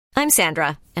I'm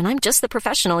Sandra, and I'm just the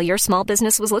professional your small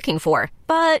business was looking for.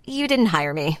 But you didn't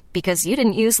hire me because you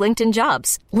didn't use LinkedIn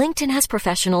Jobs. LinkedIn has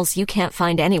professionals you can't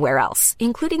find anywhere else,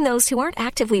 including those who aren't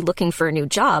actively looking for a new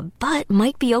job, but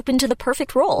might be open to the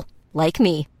perfect role, like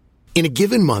me. In a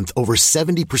given month, over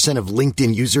 70% of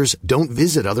LinkedIn users don't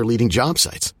visit other leading job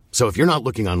sites. So if you're not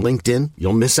looking on LinkedIn,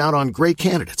 you'll miss out on great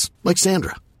candidates like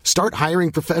Sandra. Start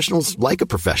hiring professionals like a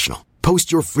professional.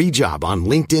 Post your free job on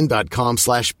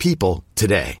linkedin.com/people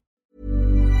today.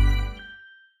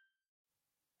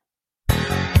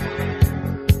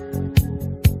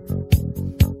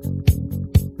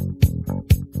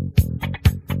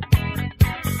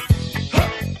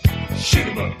 Shoot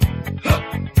 'em up,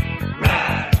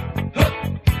 ride,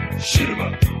 shoot 'em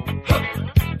up,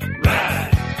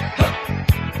 ride,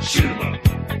 shoot 'em up,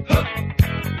 ride,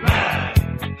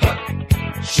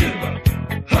 shoot 'em up,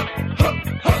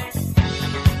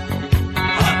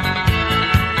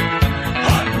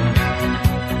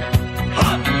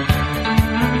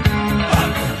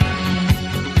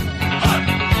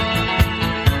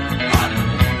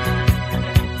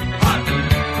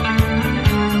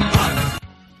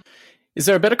 Is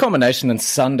there a better combination than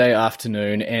Sunday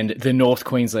afternoon and the North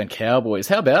Queensland Cowboys?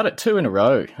 How about it? 2 in a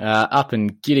row. Up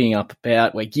and getting up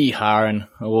about where Giharan,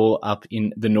 all up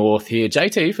in the north here.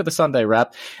 JT for the Sunday wrap.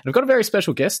 And I've got a very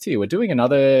special guest here. We're doing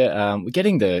another, we're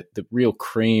getting the real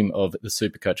cream of the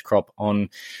Supercoach crop on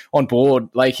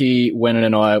board. Lakey, Wennon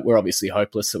and I, we're obviously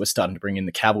hopeless, so we're starting to bring in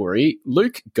the cavalry.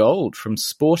 Luke Gold from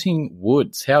Sporting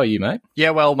Woods. How are you, mate?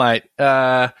 Yeah, well, mate.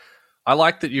 I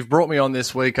like that you've brought me on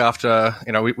this week after,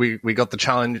 we got the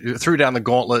challenge, threw down the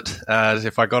gauntlet, as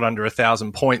if I got under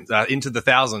 1,000 points, into the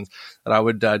thousands, that I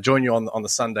would join you on the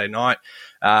Sunday night.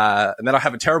 And then I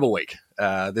have a terrible week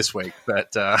this week.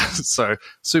 But so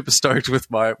super stoked with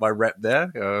my rep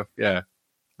there. Yeah.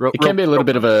 It can be a little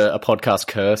bit of a podcast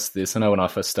curse, this. I know when I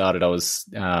first started, I was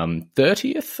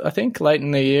 30th, I think, late in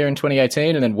the year in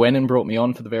 2018. And then Wennon brought me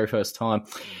on for the very first time.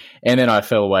 And then I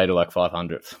fell away to like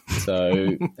 500th.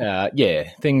 So,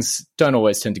 things don't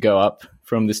always tend to go up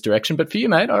from this direction. But for you,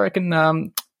 mate, I reckon,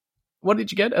 what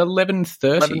did you get?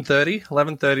 11:30?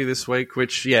 11:30 this week,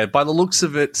 which, by the looks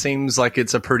of it, seems like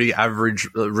it's a pretty average,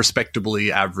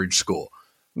 respectably average score.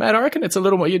 Mate, I reckon it's a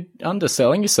little more, you're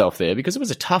underselling yourself there because it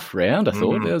was a tough round, I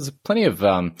thought. There was plenty of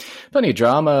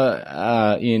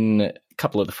drama in a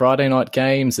couple of the Friday night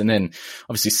games, and then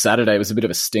obviously Saturday was a bit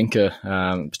of a stinker,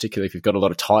 particularly if you've got a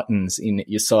lot of Titans in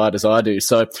your side as I do.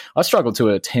 So I struggled to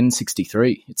a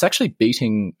 1063. It's actually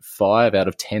beating 5 out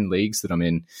of 10 leagues that I'm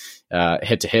in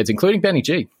head-to-heads, including Benny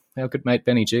G. Our good mate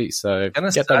Benny G. So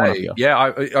get that one up here.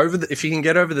 Yeah, if you can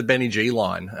get over the Benny G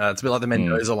line, it's a bit like the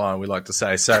Mendoza line, we like to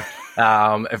say. So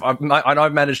if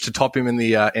I've managed to top him in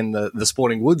the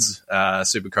Sporting Woods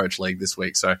Supercoach League this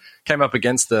week. So came up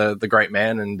against the great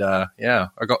man, and I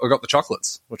got the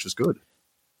chocolates, which was good.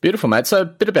 Beautiful, mate. So a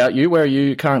bit about you. Where are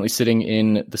you currently sitting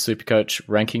in the Supercoach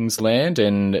rankings land?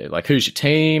 And like, who's your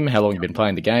team? How long have you been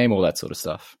playing the game? All that sort of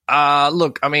stuff.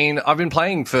 Look, I mean, I've been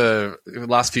playing for the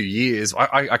last few years.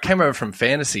 I came over from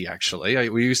fantasy, actually.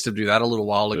 We used to do that a little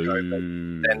while ago.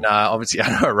 And obviously,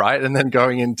 I know, right? And then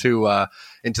going into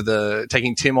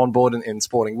taking Tim on board in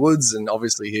Sporting Woods, and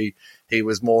obviously he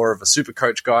was more of a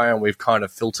Supercoach guy, and we've kind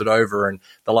of filtered over in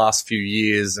the last few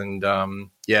years. And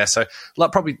so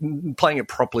like probably playing it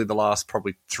properly the last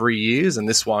probably 3 years. And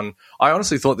this one, I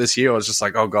honestly thought this year I was just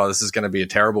like, oh God, this is going to be a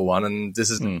terrible one. And this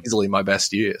is easily my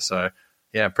best year. So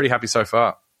yeah, pretty happy so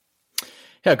far.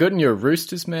 How good. And you're a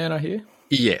Roosters man, I hear?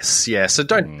 Yes, yeah. So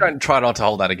don't try not to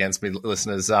hold that against me,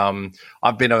 listeners.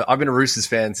 I've been a Roosters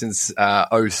fan since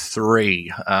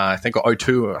 03. I think, or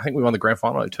 02. I think we won the grand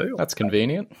final 02. That's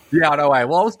convenient. Yeah, I know.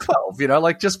 Well, I was 12.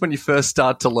 Like just when you first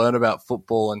start to learn about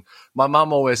football, and my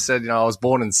mum always said, I was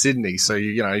born in Sydney, so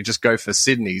you just go for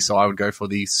Sydney. So I would go for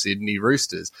the Sydney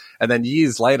Roosters, and then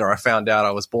years later, I found out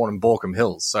I was born in Borkham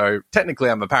Hills. So technically,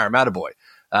 I'm a Parramatta boy.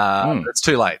 It's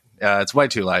too late. It's way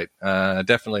too late.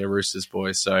 Definitely a Roosters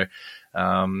boy. So.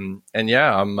 I'm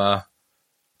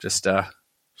just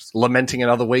lamenting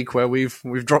another week where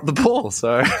we've dropped the ball.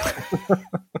 So,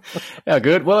 yeah,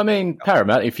 good. Well, I mean,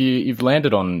 Parramatta. If you've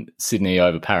landed on Sydney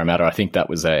over Parramatta, I think that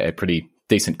was a pretty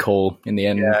decent call in the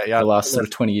end. Yeah. The last sort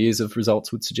of 20 years of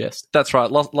results would suggest. That's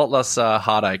right. Lot less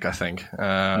heartache, I think,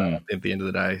 at the end of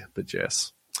the day. But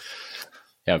yes.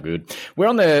 How good. We're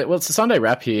on it's the Sunday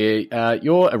wrap here.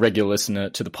 You're a regular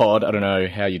listener to the pod. I don't know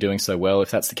how you're doing so well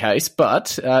if that's the case,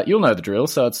 but you'll know the drill.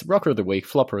 So it's Rocker of the Week,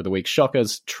 Flopper of the Week,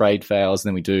 Shockers, Trade Fails, and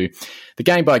then we do the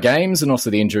game by games and also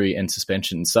the injury and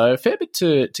suspension. So a fair bit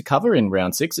to cover in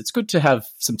round 6. It's good to have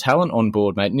some talent on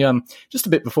board, mate. And just a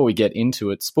bit before we get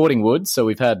into it, Sporting Woods. So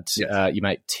we've had your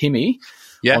mate Timmy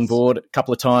on board a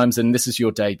couple of times, and this is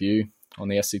your debut on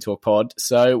the SC Talk pod.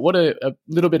 So what a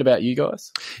little bit about you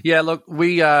guys. Yeah, look,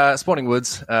 we Sporting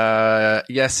Woods,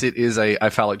 yes, it is a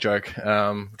phallic joke.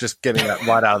 Just getting that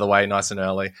right out of the way nice and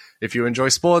early. If you enjoy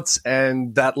sports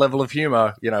and that level of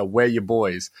humor, we're your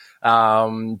boys.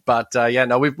 We've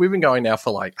been going now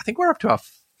for I think we're up to our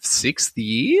 6th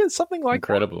year, something like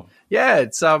Incredible.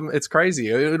 That. Yeah, it's crazy.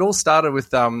 It all started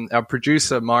with our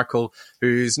producer Michael,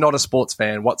 who's not a sports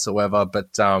fan whatsoever,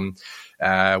 but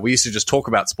we used to just talk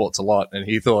about sports a lot, and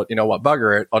he thought, you know what,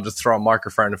 bugger it, I'll just throw a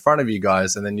microphone in front of you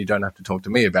guys, and then you don't have to talk to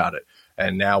me about it.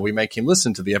 And now we make him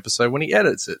listen to the episode when he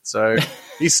edits it, so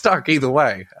he's stuck either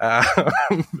way.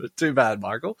 Too bad,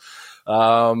 Michael.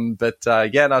 So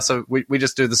we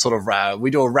just do the sort of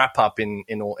we do a wrap up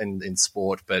in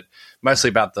sport, but mostly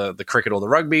about the cricket or the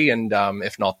rugby, and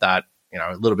if not that,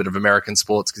 a little bit of American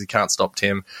sports because you can't stop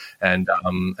Tim, and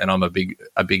I'm a big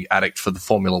addict for the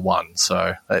Formula One.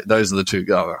 So those are the two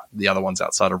the other ones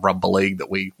outside of rugby league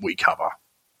that we cover.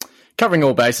 Covering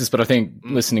all bases, but I think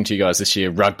listening to you guys this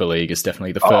year, rugby league is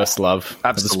definitely the first love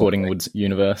of the Sporting Woods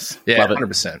universe. Yeah, love it.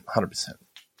 100%.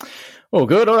 All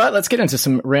good. All right, let's get into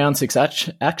some round 6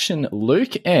 action,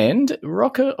 Luke, and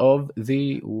Rocker of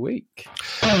the Week.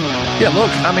 Yeah, look,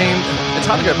 I mean, it's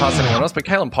hard to go past anyone else, but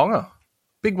Kalen Ponga,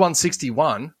 big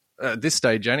 161 at this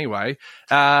stage anyway,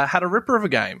 had a ripper of a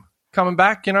game. Coming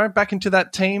back, back into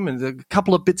that team, and a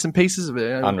couple of bits and pieces of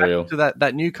it. Unreal. Back into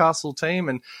that Newcastle team,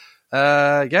 and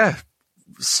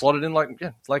slotted in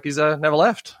like he's never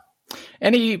left.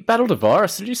 And he battled a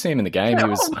virus. Did you see him in the game? He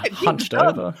was hunched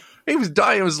over. He was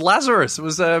dying. It was Lazarus. It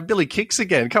was Billy Kicks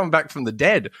again, coming back from the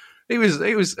dead. He was,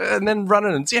 and then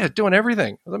running and doing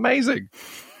everything. It was amazing.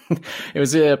 It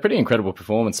was a pretty incredible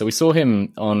performance. So we saw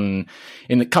him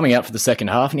coming out for the second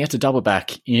half, and he had to double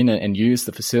back in and use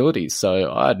the facilities.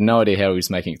 So I had no idea how he was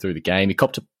making it through the game. He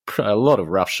copped a lot of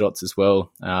rough shots as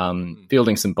well,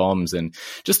 fielding some bombs, and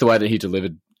just the way that he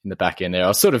delivered in the back end there. I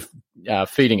was sort of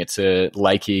feeding it to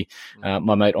Lakey,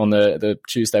 my mate on the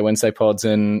Tuesday, Wednesday pods,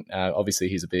 and obviously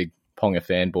he's a big Ponga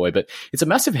fanboy, but it's a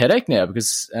massive headache now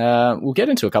because we'll get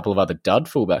into a couple of other dud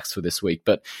fullbacks for this week,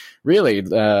 but really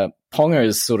Ponga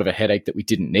is sort of a headache that we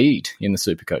didn't need in the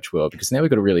Supercoach world, because now we've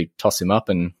got to really toss him up,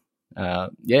 and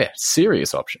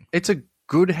serious option. It's a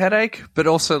good headache, but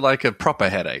also like a proper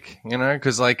headache,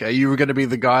 because you were going to be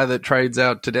the guy that trades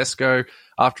out Tedesco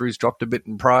after he's dropped a bit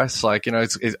in price. I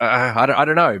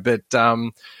don't know, but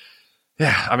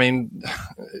I mean,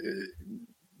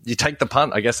 you take the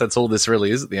punt. I guess that's all this really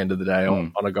is at the end of the day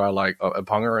on a guy like a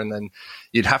Ponga, and then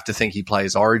you'd have to think he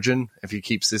plays Origin if he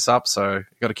keeps this up. So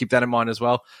you've got to keep that in mind as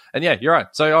well. And yeah, you're right.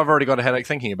 So I've already got a headache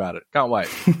thinking about it. Can't wait.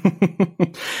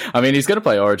 I mean, he's going to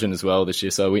play Origin as well this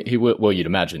year, so he will. Well, you'd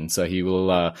imagine. So he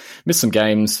will miss some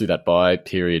games through that bye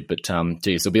period. But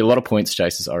there'll be a lot of points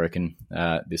chasers, I reckon,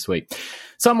 this week.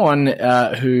 Someone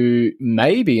who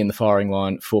may be in the firing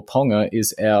line for Ponga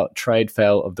is our trade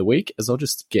fail of the week, as I'll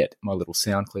just get my little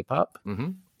sound clip up.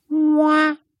 Mm-hmm.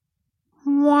 Mwah,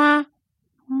 mwah,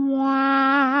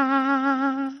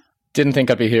 mwah. Didn't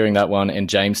think I'd be hearing that one, and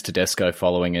James Tedesco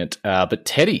following it. But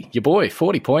Teddy, your boy,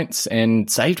 40 points and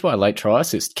saved by a late try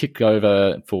assist. Kick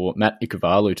over for Matt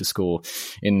Ikuvalu to score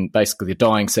in basically the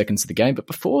dying seconds of the game. But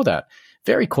before that,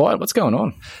 very quiet. What's going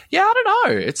on? Yeah, I don't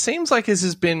know. It seems like his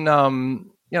has been,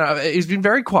 he's been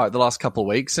very quiet the last couple of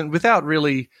weeks, and without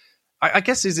really, I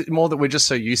guess, is it more that we're just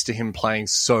so used to him playing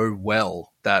so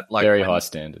well that very high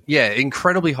standard. Yeah,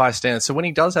 incredibly high standard. So when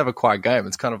he does have a quiet game,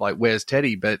 it's kind of like, where's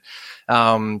Teddy? But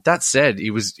that said, he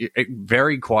was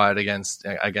very quiet against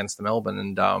the Melbourne,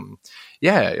 and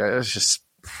it's just,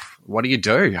 what do you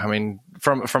do? I mean,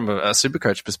 from a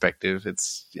Supercoach perspective,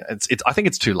 it's I think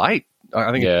it's too late.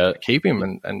 I think keep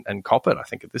him and cop it, I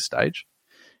think, at this stage.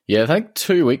 Yeah, I think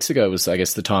 2 weeks ago was, I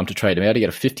guess, the time to trade him out. He got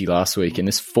a 50 last week, and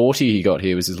this 40 he got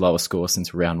here was his lowest score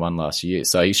since round 1 last year.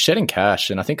 So he's shedding cash,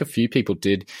 and I think a few people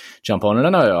did jump on. And I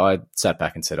know I sat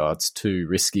back and said, it's too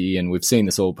risky, and we've seen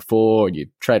this all before. You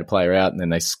trade a player out, and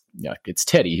then it's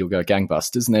Teddy. He'll go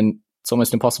gangbusters, and then it's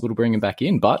almost impossible to bring him back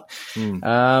in. But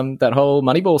that whole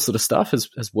Moneyball sort of stuff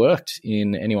has worked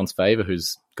in anyone's favour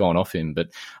who's gone off him. But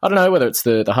I don't know whether it's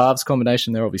the halves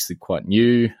combination. They're obviously quite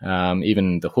new.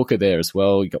 Even the hooker there as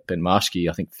well. You got Ben Marshke,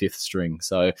 I think, 5th string.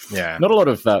 So not a lot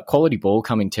of quality ball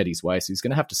coming Teddy's way. So he's going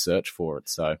to have to search for it.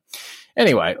 So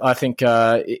anyway, I think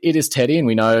it is Teddy, and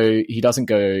we know he doesn't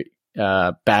go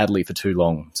badly for too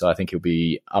long. So I think he'll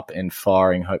be up and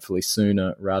firing hopefully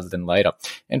sooner rather than later.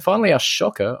 And finally, our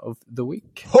shocker of the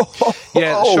week.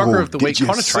 Shocker of the week.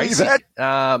 Connor Tracy,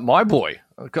 my boy.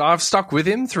 I've stuck with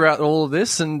him throughout all of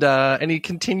this, and he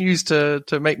continues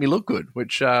to make me look good,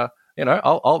 which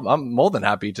I'm more than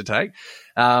happy to take.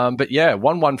 But yeah,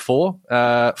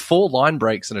 1-1-4, 4 line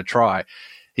breaks and a try.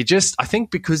 I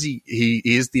think because he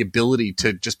is the ability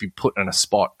to just be put in a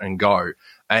spot and go,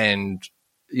 and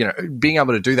being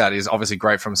able to do that is obviously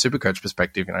great from a Supercoach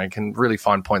perspective. He can really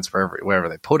find points wherever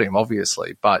they put him,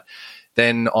 obviously. But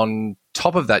then on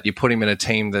top of that, you put him in a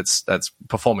team that's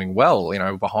performing well,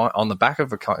 behind on the back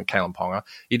of a Kalen Ponga.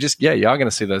 You are going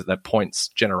to see that points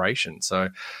generation. So,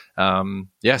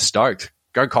 stoked.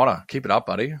 Go Connor, keep it up,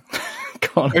 buddy.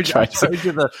 I showed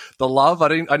you the love.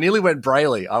 I nearly went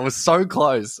Brayley. I was so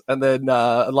close, and then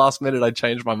last minute I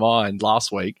changed my mind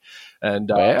last week, and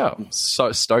wow. I'm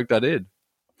so stoked I did.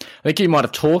 I think you might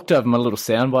have talked over my little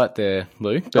soundbite there,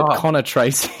 Luke, but Connor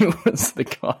Tracy was the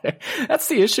guy. That's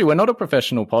the issue. We're not a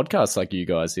professional podcast like you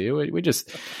guys here. We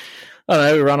just, I don't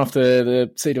know, we run off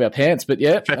the seat of our pants. But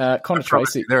yeah, Connor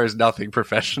Tracy. There is nothing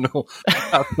professional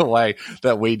about the way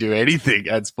that we do anything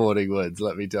at Sporting Woods.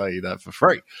 Let me tell you that for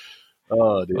free.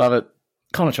 Oh, dear. Love it.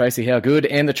 Connor Tracy, how good.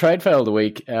 And the trade fail of the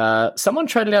week, someone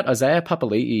traded out Isaiah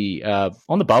Papali'i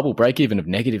on the bubble, break-even of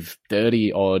negative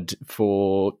 30 odd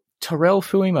for Terrell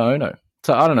Fuimono.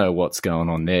 So I don't know what's going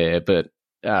on there, but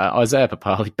Isaiah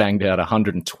Papali banged out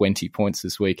 120 points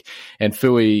this week, and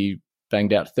Fui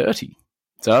banged out 30.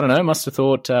 So I don't know, must have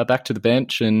thought back to the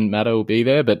bench and Matto will be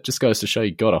there, but just goes to show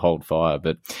you got to hold fire.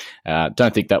 But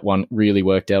don't think that one really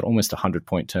worked out, almost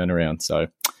 100-point turnaround. So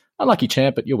unlucky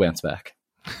champ, but you'll bounce back.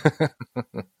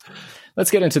 Let's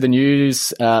get into the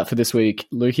news for this week,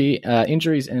 Lukey.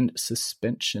 Injuries and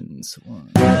suspensions.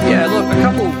 Yeah, look, a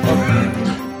couple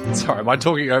of... Sorry, am I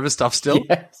talking over stuff still?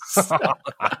 Yes.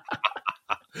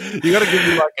 You got to give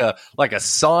me like a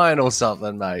sign or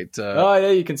something, mate. Oh yeah,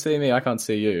 you can see me. I can't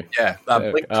see you. Yeah,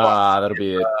 that'll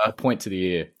be a point to the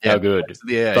ear. Yeah, oh, good.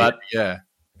 Yeah, but yeah.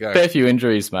 Go. Fair few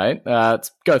injuries, mate.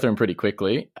 Let's go through them pretty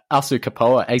quickly. Asu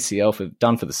Kapoa, ACL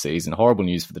done for the season. Horrible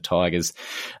news for the Tigers.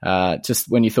 Just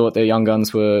when you thought their young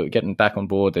guns were getting back on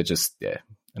board, they're just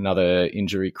another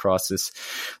injury crisis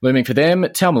looming for them.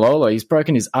 Taumalola, he's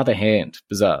broken his other hand.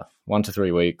 Bizarre. 1 to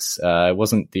 3 weeks. It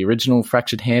wasn't the original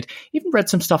fractured hand. Even read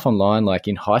some stuff online, like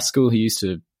in high school, he used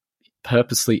to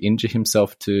purposely injure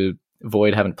himself to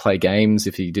avoid having to play games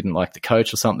if he didn't like the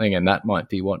coach or something, and that might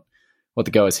be what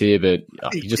the go is here. But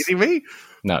are you kidding me?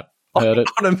 No, heard it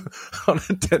on a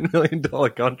 $10 million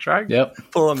contract. Yep,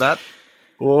 pulling that.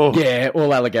 Oh. Yeah,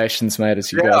 all allegations, mate,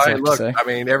 as you guys like to say. I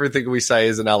mean, everything we say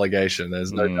is an allegation.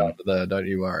 There's no doubt there. Don't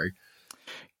you worry.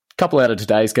 Couple out of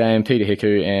today's game, Peter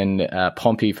Hiku and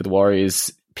Pompey for the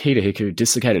Warriors. Peter Hiku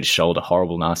dislocated his shoulder,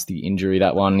 horrible, nasty injury.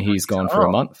 That one, he's gone for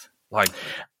a month.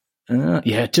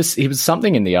 He was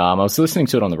something in the arm. I was listening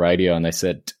to it on the radio, and they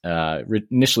said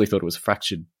initially thought it was a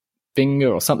fractured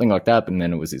finger or something like that, but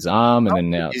then it was his arm, and then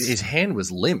now his hand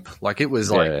was limp. Like it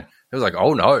was like. Yeah. It was like,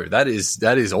 oh no, that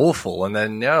is awful. And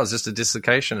then, it was just a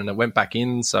dislocation and it went back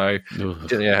in. So, I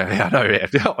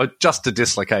know, just a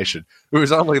dislocation. It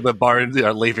was only the bone,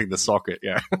 leaving the socket,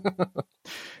 yeah.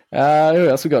 Who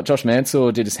else we got? Josh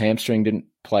Mansour did his hamstring, didn't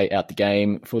play out the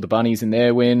game for the Bunnies in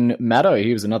their win. Matto,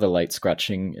 he was another late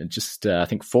scratching, just I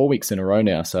think 4 weeks in a row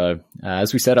now. So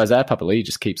as we said, Isaiah Papali'i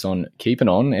just keeps on keeping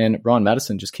on, and Ryan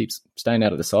Madison just keeps staying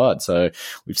out of the side. So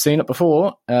we've seen it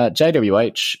before.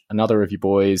 JWH, another of you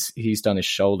boys, he's done his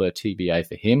shoulder TBA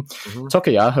for him. Mm-hmm.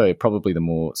 Tokiyaho, probably the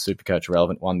more Supercoach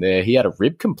relevant one there. He had a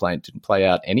rib complaint, didn't play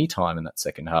out any time in that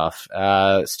second half.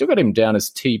 Still got him down as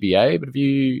TBA, but have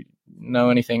you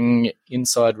know anything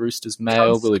inside Roosters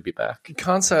mail? Will he be back?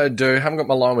 Can't say I do. Haven't got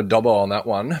my line with Dobbo on that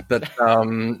one, but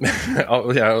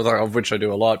of which I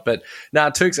do a lot. But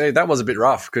Tukes, that was a bit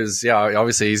rough because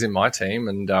obviously he's in my team,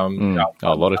 and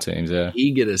a lot of teams. Yeah,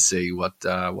 eager to see what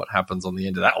happens on the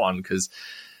end of that one because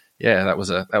that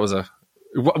was a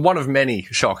one of many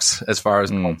shocks as far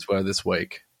as points were this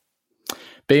week.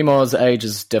 BMO's age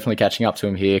is definitely catching up to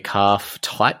him here. Calf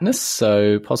tightness,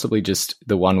 so possibly just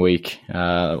the 1 week,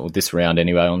 or this round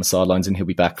anyway, on the sidelines, and he'll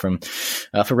be back for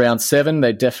round 7.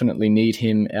 They definitely need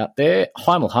him out there.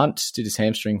 Heimel Hunt did his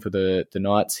hamstring for the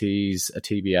Knights. He's a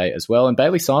TBA as well. And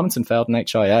Bailey Simonson failed an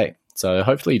HIA. So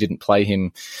hopefully he didn't play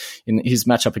him in his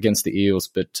matchup against the Eels,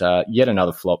 but yet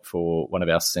another flop for one of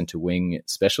our centre wing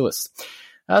specialists.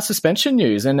 Suspension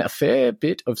news and a fair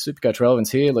bit of Supercoach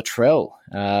relevance here. Latrell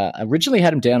originally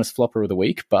had him down as flopper of the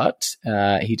week, but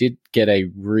he did get a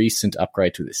recent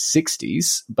upgrade to the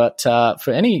 60s. But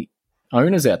for any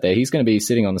owners out there, he's going to be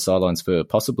sitting on the sidelines for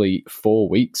possibly 4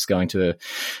 weeks, going to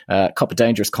cop a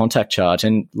dangerous contact charge.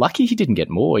 And lucky he didn't get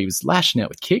more. He was lashing out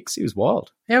with kicks. He was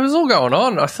wild. Yeah, it was all going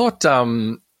on. I thought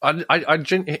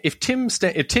If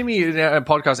Timmy in our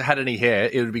podcast had any hair,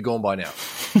 it would be gone by now.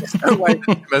 There's no way that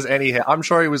Tim has any hair. I'm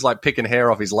sure he was like picking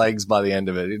hair off his legs by the end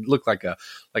of it. It looked like a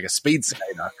speed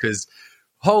skater because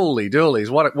holy doolies,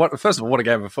 what first of all, what a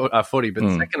game of footy, but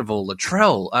second of all,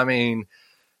 Latrell. I mean,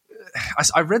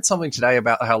 I read something today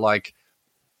about how like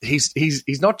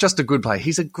he's not just a good player,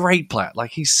 he's a great player.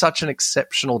 Like he's such an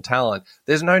exceptional talent.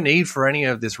 There's no need for any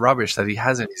of this rubbish that he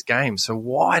has in his game. So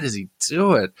why does he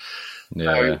do it?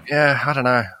 Yeah. I don't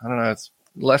know. It's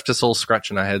left us all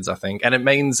scratching our heads, I think. And it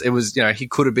means it was, he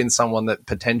could have been someone that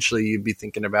potentially you'd be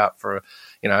thinking about for,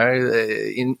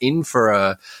 in for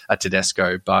a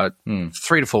Tedesco, but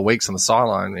 3 to 4 weeks on the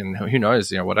sideline and who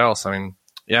knows, what else. I mean,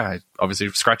 yeah, it obviously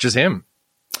scratches him.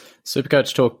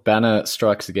 Supercoach Talk banner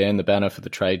strikes again, the banner for the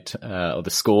trade or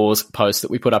the scores post that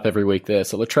we put up every week there.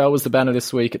 So Latrell was the banner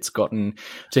this week. It's gotten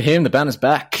to him. The banner's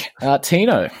back.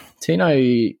 Tino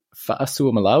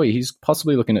Fa'asua Malawi, he's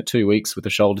possibly looking at 2 weeks with a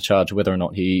shoulder charge, whether or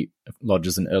not he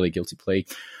lodges an early guilty plea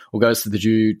or goes to the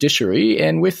judiciary.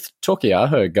 And with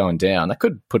Tokiaho going down, that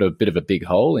could put a bit of a big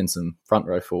hole in some front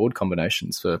row forward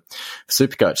combinations for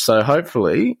Supercoach. So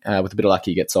hopefully, with a bit of luck,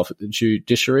 he gets off at the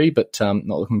judiciary, but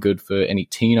not looking good for any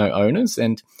Tino owners.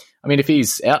 And I mean, if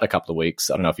he's out a couple of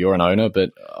weeks, I don't know if you're an owner,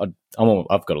 but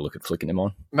I've got to look at flicking him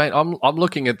on. Mate, I'm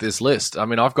looking at this list. I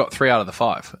mean, I've got 3 out of the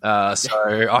 5.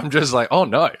 So I'm just like, oh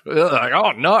no.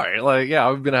 Like, yeah,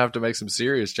 I'm going to have to make some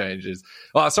serious changes.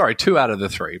 Oh, sorry, 2 out of the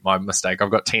 3. My mistake.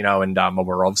 I've got Tino and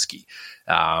Momorovsky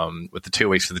with the 2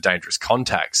 weeks for the dangerous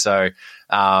contact. So,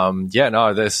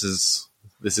 this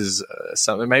is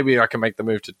something. Maybe I can make the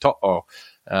move to To'o.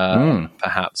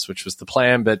 Perhaps, which was the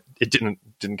plan, but it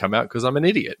didn't come out because I'm an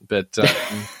idiot. But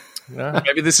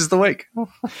maybe this is the week.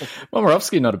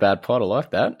 Momorovsky, not a bad pot. I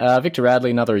like that. Victor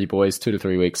Radley, another of your boys, 2 to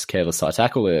 3 weeks careless high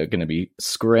tackle. They're going to be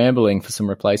scrambling for some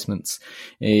replacements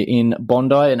in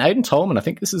Bondi. And Aidan Tolman, I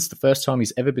think this is the first time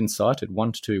he's ever been cited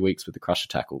 1 to 2 weeks with the crusher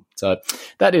tackle. So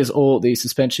that is all the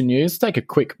suspension news. Take a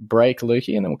quick break,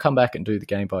 Lukey, and then we'll come back and do the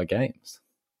game by games.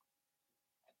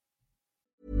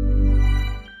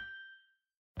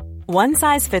 One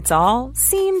size fits all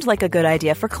seemed like a good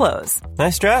idea for clothes.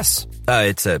 Nice dress.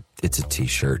 It's a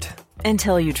t-shirt.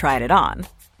 Until you tried it on.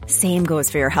 Same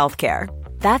goes for your healthcare.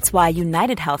 That's why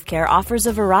United Healthcare offers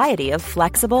a variety of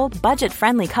flexible,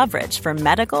 budget-friendly coverage for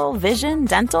medical, vision,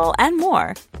 dental, and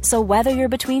more. So whether you're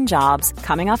between jobs,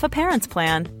 coming off a parent's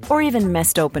plan, or even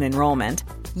missed open enrollment,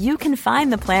 you can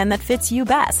find the plan that fits you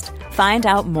best. Find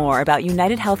out more about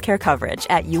United Healthcare coverage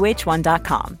at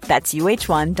uh1.com. That's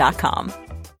uh1.com.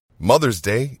 Mother's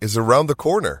Day is around the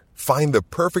corner. Find the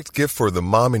perfect gift for the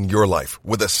mom in your life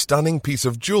with a stunning piece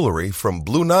of jewelry from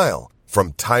Blue Nile.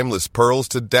 From timeless pearls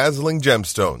to dazzling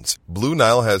gemstones, Blue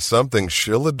Nile has something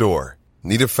she'll adore.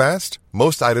 Need it fast?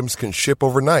 Most items can ship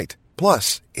overnight.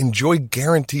 Plus, enjoy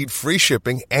guaranteed free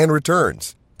shipping and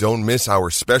returns. Don't miss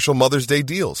our special Mother's Day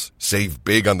deals. Save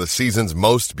big on the season's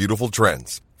most beautiful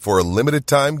trends. For a limited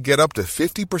time, get up to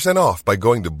 50% off by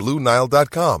going to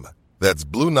BlueNile.com. That's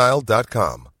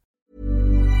BlueNile.com.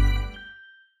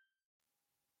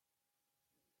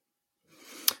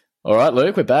 All right,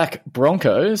 Luke, we're back.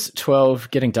 Broncos 12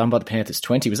 getting done by the Panthers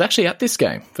 20. Was actually at this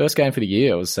game. First game for the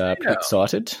year. I was pretty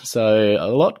excited. So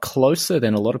a lot closer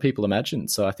than a lot of people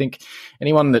imagined. So I think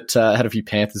anyone that had a few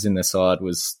Panthers in their side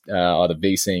was either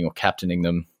VCing or captaining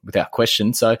them without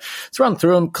question. So let's run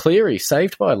through them. Cleary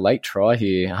saved by a late try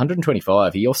here,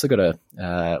 125. He also got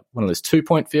one of those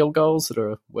 2-point field goals that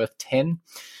are worth 10.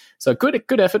 So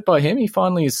good effort by him. He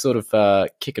finally is sort of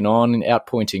kicking on and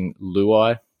outpointing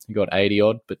Luai. He got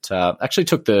 80-odd, but actually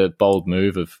took the bold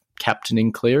move of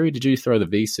captaining Cleary. Did you throw the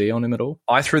VC on him at all?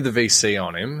 I threw the VC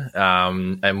on him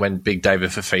and went big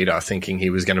David Fafita thinking he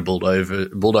was going to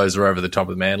bulldozer over the top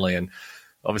of Manly, and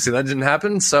obviously that didn't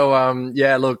happen. So,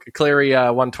 look, Cleary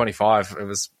 125. It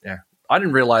was, I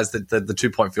didn't realise that the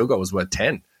 2-point field goal was worth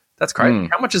 10. That's crazy.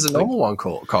 How much does a normal one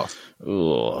cost?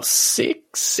 Oh,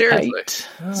 6, Seriously? 8,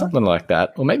 something like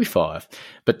that. Or maybe 5.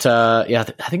 But, I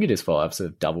think it is 5, so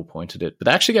double pointed it. But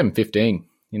they actually gave him 15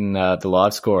 in the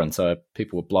live score, and so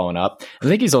people were blowing up. I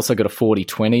think he's also got a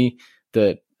 40-20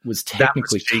 that was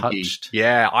technically touched.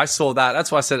 Yeah, I saw that.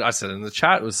 That's why I said in the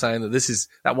chat, was saying that this is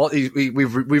that what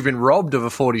we've been robbed of a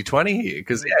 40-20 here,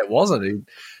 because it wasn't.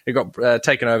 He got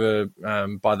taken over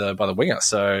by the winger.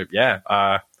 So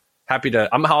I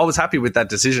was happy with that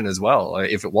decision as well.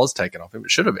 If it was taken off him,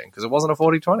 it should have been, because it wasn't a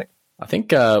 40-20. I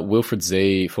think Wilfred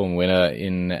Z, former winner,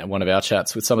 in one of our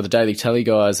chats with some of the Daily Telly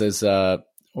guys, is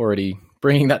already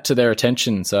bringing that to their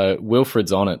attention. So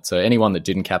Wilfred's on it. So anyone that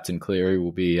didn't captain Cleary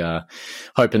will be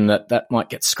hoping that might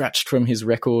get scratched from his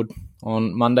record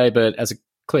on Monday. But as a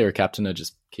clear a captain or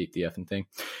just keep the effing thing.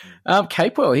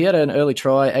 Capewell, he had an early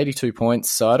try, 82 points,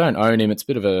 so I don't own him. It's a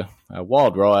bit of a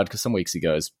wild ride because some weeks he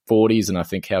goes 40s and I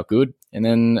think how good. And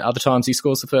then other times he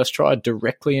scores the first try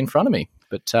directly in front of me.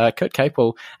 But Kurt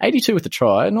Capewell, 82 with the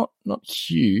try, not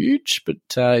huge, but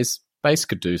his base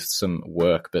could do some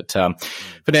work. But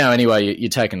for now, anyway, you're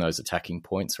taking those attacking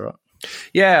points, right?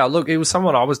 Yeah, look, it was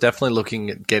someone I was definitely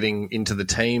looking at getting into the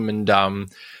team, and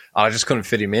I just couldn't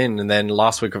fit him in. And then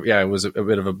last week, it was a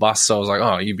bit of a bust, so I was like,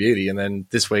 oh, you beauty. And then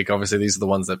this week, obviously, these are the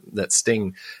ones that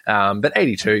sting. But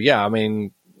 82, yeah, I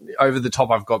mean, over the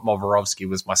top, I've got Movorovsky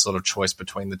was my sort of choice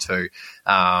between the two,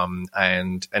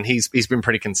 and he's been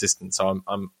pretty consistent. So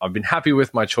I've been happy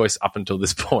with my choice up until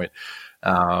this point.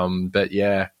 But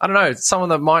yeah, I don't know. It's someone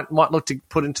that might look to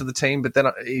put into the team, but then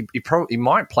he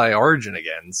might play Origin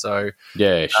again. So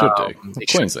yeah, he should do.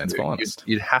 Queensland's finest.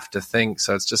 You'd have to think.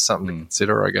 So it's just something to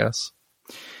consider, I guess.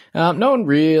 No one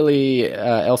really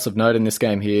else of note in this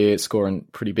game here, scoring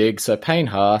pretty big. So Payne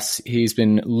Haas, he's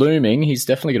been looming. He's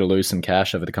definitely going to lose some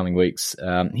cash over the coming weeks.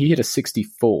 He hit a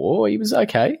 64. He was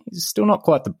okay. He's still not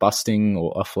quite the busting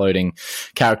or offloading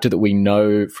character that we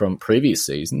know from previous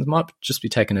seasons. Might just be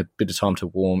taking a bit of time to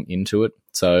warm into it.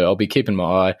 So I'll be keeping my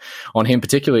eye on him,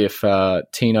 particularly if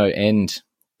Tino and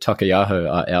Takayaho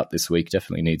are out this week.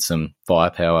 Definitely need some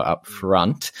firepower up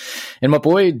front. And my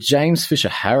boy James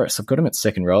Fisher-Harris, I've got him at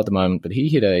second row at the moment, but he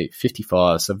hit a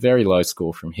 55, so very low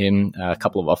score from him. A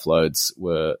couple of offloads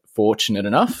were fortunate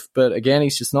enough, but again,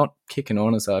 he's just not kicking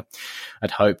on as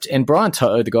I'd hoped. And Brian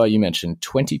To'o, the guy you mentioned,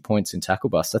 20 points in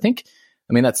tackle bust. I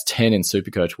mean, that's 10 in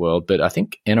Supercoach world, but I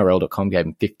think NRL.com gave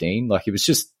him 15. Like, it was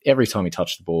just every time he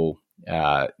touched the ball,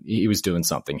 he was doing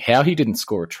something. How he didn't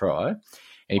score a try,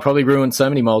 and he probably ruined so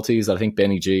many multis. I think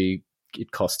Benny G,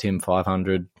 it cost him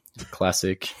 500.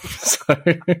 Classic. So.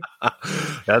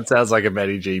 That sounds like a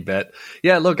Benny G bet.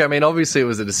 Yeah, look, I mean, obviously it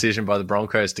was a decision by the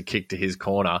Broncos to kick to his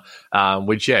corner,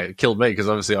 which, killed me because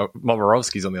obviously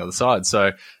Momorovsky's on the other side.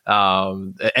 So,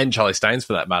 and Charlie Staines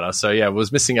for that matter. So,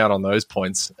 was missing out on those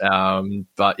points.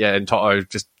 But, and Toto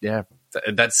just,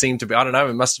 that seemed to be, I don't know,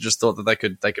 it must have just thought that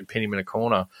they could pin him in a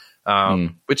corner,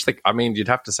 which, you'd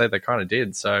have to say they kind of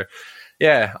did. So,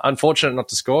 yeah, unfortunate not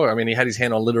to score. I mean, he had his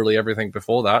hand on literally everything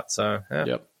before that. So,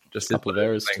 just a couple of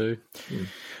errors too.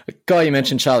 The guy you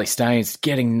mentioned, Charlie Staines,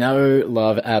 getting no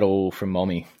love at all from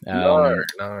Mommy. No.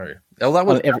 Well, that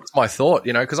was my thought,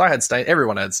 because I had Staines.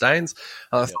 Everyone had Staines.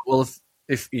 I thought, well,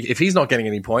 if he's not getting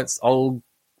any points, I'll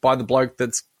buy the bloke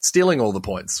that's stealing all the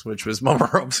points, which was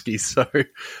Momorovsky. So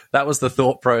that was the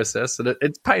thought process, and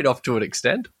it's paid off to an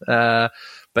extent.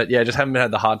 But just haven't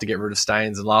had the heart to get rid of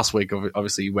Staines. And last week,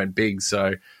 obviously, he went big.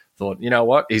 So thought, you know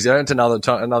what, he's earned another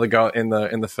go in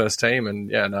the first team, and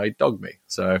he dogged me.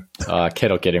 So I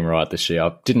cannot get him right this year.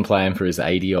 I didn't play him for his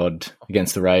 80 odd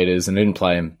against the Raiders, and didn't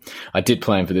play him. I did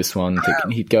play him for this one,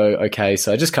 thinking he'd go okay.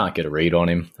 So I just can't get a read on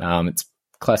him. It's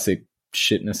classic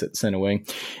shitness at centre wing.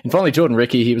 And finally, Jordan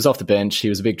Ricky, he was off the bench. He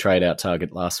was a big trade out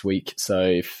target last week. So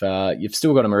if you've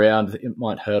still got him around, it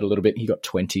might hurt a little bit. He got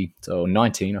 20, so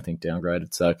 19, I think,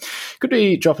 downgraded. So could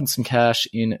be dropping some cash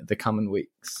in the coming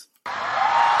weeks.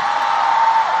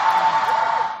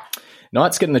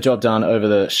 Knights getting the job done over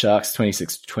the Sharks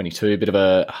 26-22. Bit of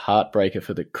a heartbreaker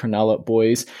for the Cronulla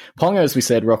boys. Ponga, as we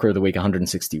said, Rocker of the Week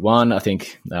 161. I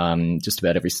think just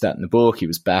about every stat in the book. He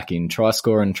was back in try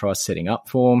score and try setting up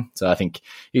form. So I think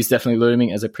he's definitely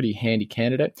looming as a pretty handy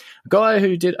candidate. A guy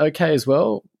who did okay as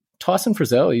well, Tyson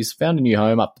Frizzell. He's found a new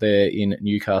home up there in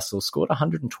Newcastle. Scored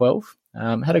 112.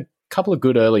 Had a couple of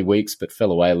good early weeks, but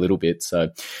fell away a little bit. So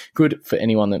good for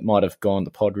anyone that might have gone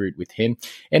the pod route with him.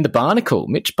 And the Barnacle,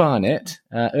 Mitch Barnett,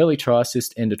 early try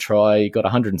assist, end of try, got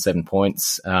 107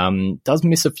 points. Does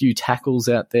miss a few tackles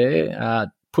out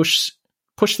there. Push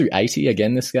through 80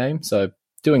 again this game. So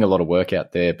doing a lot of work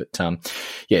out there. But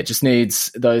just needs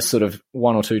those sort of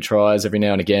one or two tries every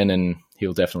now and again, and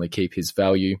he'll definitely keep his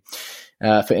value.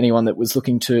 For anyone that was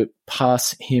looking to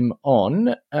pass him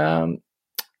on,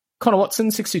 Connor Watson,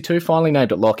 62, finally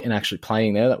named at lock and actually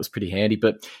playing there. That was pretty handy.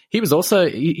 But he was also,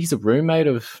 he's a roommate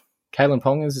of Kalen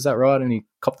Ponga's, is that right? And he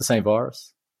copped the same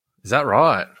virus. Is that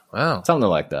right? Wow. Something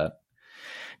like that.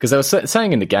 Because they were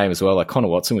saying in the game as well, like Connor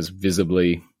Watson was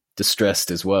visibly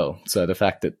distressed as well. So the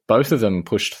fact that both of them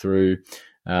pushed through,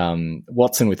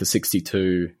 Watson with the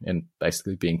 62 and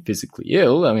basically being physically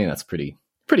ill, I mean, that's pretty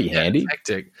handy.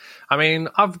 Hectic. I mean,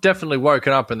 I've definitely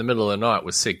woken up in the middle of the night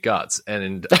with sick guts,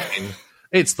 and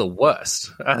it's the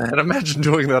worst. And imagine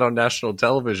doing that on national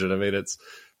television. I mean, it's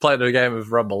playing a game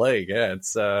of rugby league. Yeah,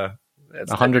 it's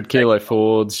 100 kilo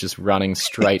forwards just running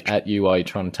straight at you while you're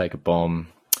trying to take a bomb.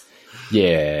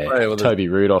 Yeah, Toby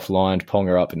Rudolph lined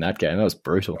Ponga up in that game. That was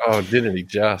brutal. Oh, didn't he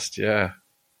just? Yeah.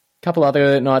 Couple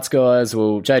other Knights guys.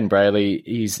 Well, Jaden Brayley,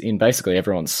 he's in basically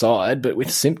everyone's side, but with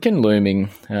Simpkin looming,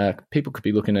 people could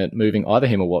be looking at moving either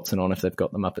him or Watson on if they've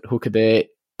got them up at hooker there.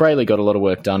 Brayley got a lot of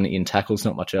work done in tackles,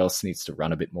 not much else. Needs to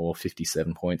run a bit more,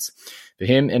 57 points for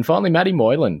him. And finally, Matty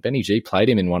Moylan. Benny G played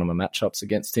him in one of my matchups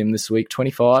against him this week,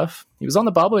 25. He was on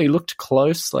the bubble. He looked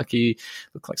close, he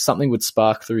looked like something would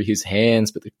spark through his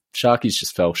hands, but the Sharkies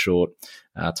just fell short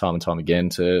time and time again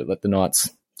to let the Knights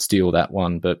steal that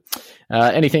one. But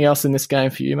anything else in this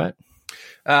game for you, mate?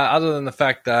 Other than the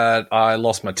fact that I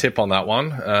lost my tip on that one,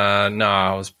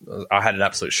 no, I had an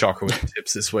absolute shocker with the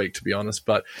tips this week, to be honest.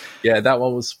 But yeah, that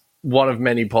one was one of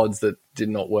many pods that did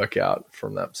not work out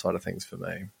from that side of things for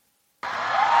me.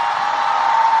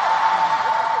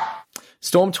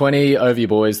 Storm 20 over your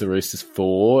boys, the Roosters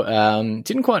 4.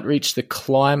 Didn't quite reach the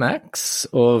climax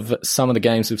of some of the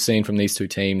games we've seen from these two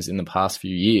teams in the past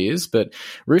few years, but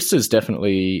Roosters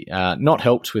definitely not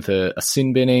helped with a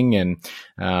sin binning and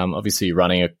obviously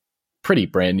running a pretty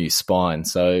brand new spine.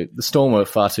 So the Storm were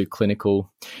far too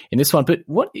clinical in this one, but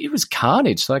it was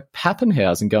carnage, like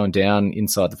Pappenhausen going down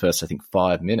inside the first, I think,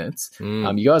 5 minutes.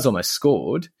 You guys almost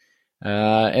scored.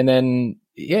 And then,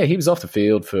 yeah, he was off the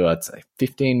field for, I'd say,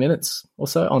 15 minutes or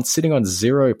so, sitting on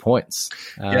 0 points.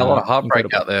 A lot of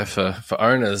heartbreak out there for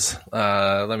owners,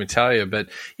 let me tell you. But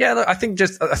yeah, look, I think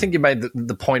you made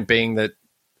the point being that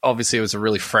obviously it was a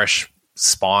really fresh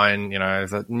spine,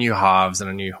 the new halves and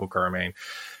a new hooker. I mean,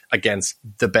 against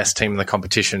the best team in the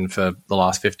competition for the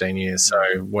last 15 years. So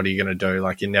what are you going to do?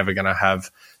 Like, you're never going to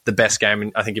have the best game.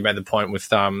 And I think you made the point with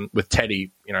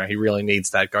Teddy, he really needs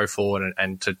that go forward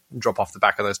and to drop off the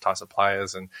back of those types of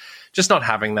players, and just not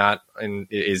having that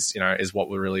is what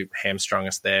would really hamstrung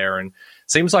us there. And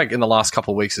seems like in the last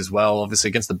couple of weeks as well, obviously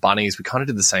against the Bunnies, we kind of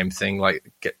did the same thing,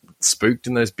 like get spooked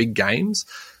in those big games.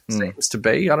 Seems to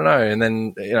be, I don't know. And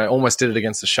then, almost did it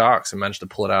against the Sharks and managed to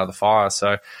pull it out of the fire.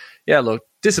 So yeah, look,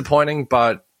 disappointing,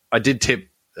 but I did tip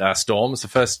Storm. It's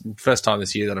the first time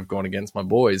this year that I've gone against my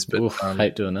boys. But oof,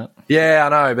 hate doing that. Yeah, I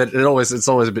know, but it's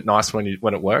always a bit nice when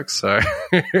it works. So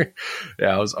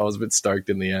yeah, I was a bit stoked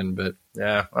in the end, but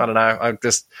yeah, I don't know.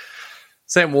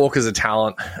 Sam Walker's a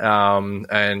talent,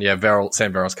 and yeah,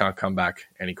 Sam Verrills can't come back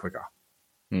any quicker.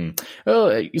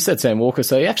 Well, you said Sam Walker,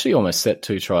 so he actually almost set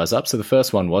 2 tries up. So the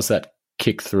first one was that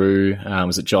kick through,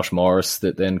 was it Josh Morris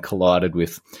that then collided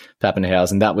with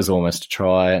Pappenhausen? That was almost a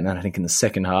try. And then I think in the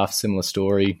second half, similar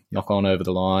story, knock on over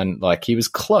the line. Like, he was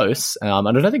close. I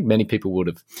don't think many people would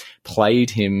have played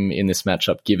him in this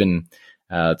matchup given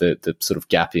the sort of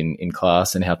gap in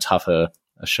class and how tough a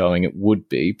showing it would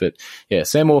be. But yeah,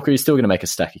 Sam Walker, he's still going to make a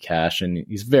stack of cash, and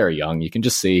he's very young. You can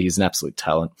just see he's an absolute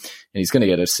talent, and he's going to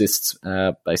get assists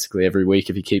basically every week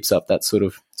if he keeps up that sort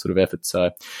of effort. So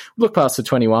look past the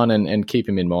 21 and keep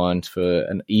him in mind for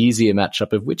an easier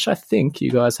matchup, of which I think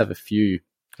you guys have a few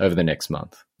over the next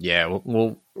month. Yeah,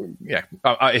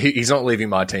 he's not leaving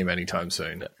my team anytime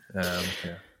soon.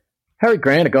 Yeah. Harry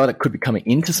Grant, a guy that could be coming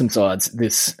into some sides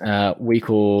this week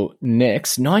or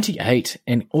next, 98,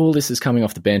 and all this is coming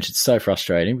off the bench. It's so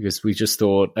frustrating because we just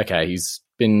thought, okay, he's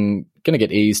been going to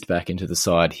get eased back into the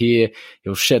side here.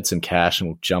 He'll shed some cash and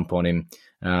we'll jump on him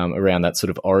around that sort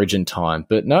of origin time.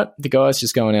 But no, the guy's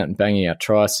just going out and banging out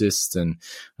try assists, and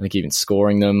I think even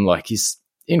scoring them. Like, he's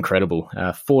incredible.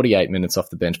 48 minutes off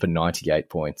the bench for 98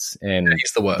 points. And yeah,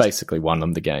 he's the worst. Basically won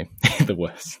them the game. The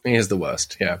worst. He is the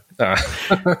worst, yeah.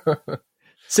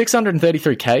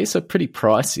 633K, so pretty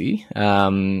pricey.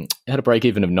 Had a break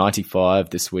even of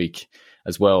 95 this week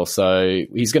as well. So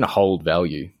he's going to hold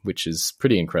value, which is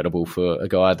pretty incredible for a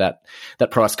guy that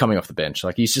price coming off the bench.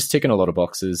 Like, he's just ticking a lot of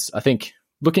boxes. I think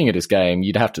looking at his game,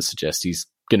 you'd have to suggest he's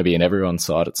going to be in everyone's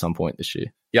side at some point this year.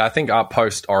 Yeah, I think our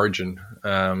post-Origin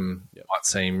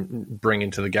might bring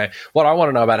into the game. What I want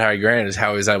to know about Harry Grant is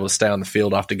how he was able to stay on the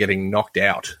field after getting knocked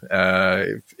out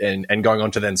and going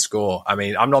on to then score. I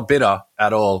mean, I'm not bitter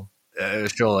at all,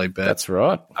 surely, but that's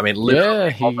right. I mean,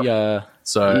 literally. Yeah,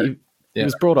 he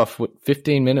was brought off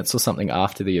 15 minutes or something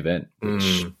after the event,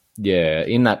 which,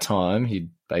 in that time, he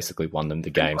basically won them the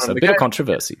game. So a bit of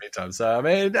controversy. So, I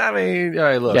mean,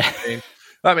 look, yeah.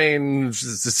 I mean,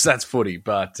 that's footy,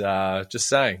 but just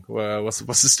saying, what's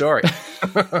the story?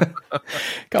 A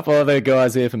couple other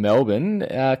guys here for Melbourne.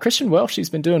 Christian Welsh, he's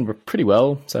been doing pretty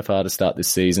well so far to start this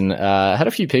season. Had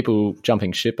a few people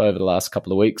jumping ship over the last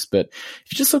couple of weeks, but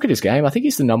if you just look at his game, I think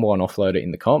he's the number one offloader in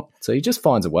the comp. So he just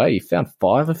finds a way. He found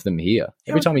 5 of them here.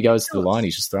 Every time he goes to the line,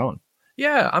 he's just throwing.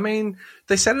 Yeah, I mean,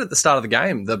 they said it at the start of the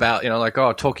game about,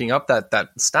 talking up that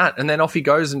stat, and then off he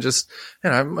goes and just,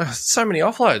 so many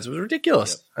offloads. It was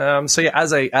ridiculous. Yep. So yeah,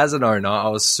 as an owner, I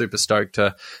was super stoked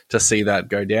to see that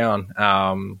go down.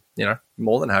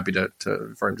 More than happy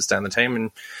for him to stay on the team.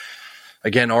 And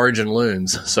again, Origin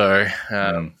loons. So,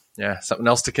 yeah, something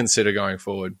else to consider going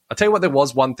forward. I'll tell you what, there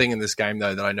was one thing in this game,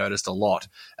 though, that I noticed a lot,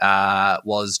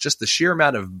 was just the sheer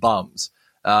amount of bums.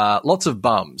 Lots of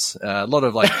bums. A lot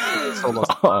of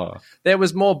There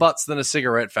was more butts than a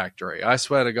cigarette factory. I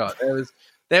swear to God.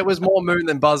 There was more moon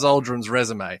than Buzz Aldrin's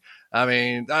resume. I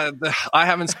mean, I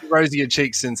haven't seen rosier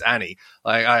cheeks since Annie.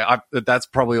 That's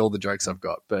probably all the jokes I've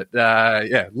got. But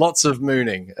yeah, lots of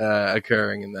mooning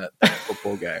occurring in that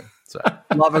football game. So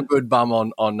love a good bum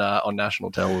on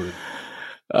national television.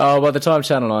 Oh, by the time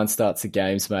Channel 9 starts the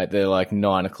games, mate, they're like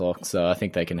 9 o'clock. So I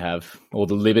think they can have all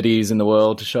the liberties in the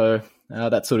world to show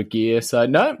that sort of gear. So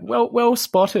no, well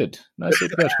spotted. No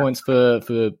super coach points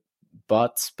for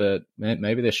butts, but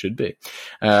maybe there should be.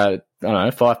 I don't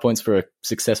know, 5 points for a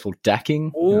successful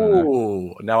dacking.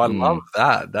 Ooh, now I love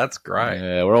that. That's great.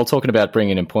 Yeah, we're all talking about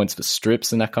bringing in points for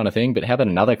strips and that kind of thing, but how about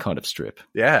another kind of strip?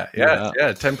 Yeah.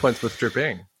 10 points for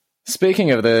stripping. Speaking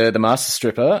of the master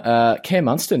stripper, Cam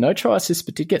Munster, no try assists,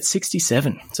 but did get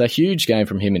 67. So a huge game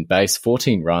from him in base,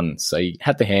 14 runs. So he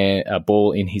had the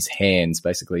ball in his hands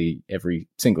basically every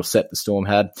single set the Storm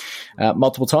had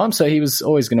multiple times. So he was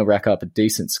always going to rack up a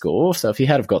decent score. So if he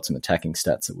had have got some attacking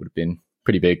stats, it would have been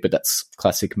pretty big, but that's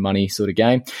classic money sort of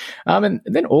game. And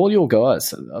then all your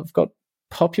guys, I've got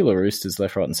popular Roosters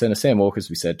left, right and centre. Sam Walker, as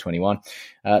we said, 21.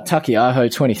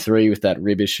 Takiaho, 23 with that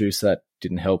rib issue, so that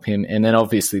didn't help him. And then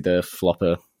obviously the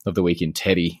flopper of the week in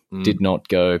Teddy did not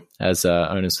go as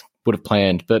owners would have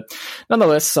planned. But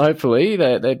nonetheless, hopefully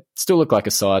they still look like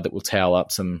a side that will towel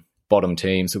up some bottom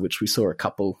teams, of which we saw a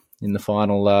couple in the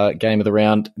final game of the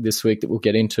round this week that we'll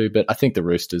get into. But I think the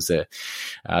Roosters, they're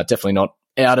definitely not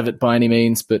out of it by any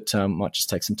means, but might just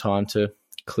take some time to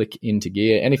click into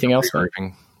gear. Anything else, mate?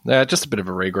 Yeah, just a bit of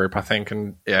a regroup, I think,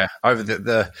 and yeah, over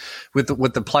with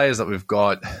the players that we've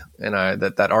got,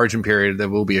 that Origin period, there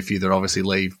will be a few that obviously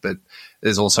leave, but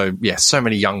there's also so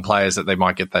many young players that they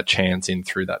might get that chance in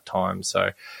through that time.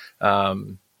 So,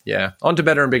 on to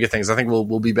better and bigger things. I think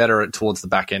we'll be better towards the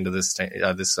back end of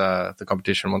the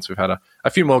competition once we've had a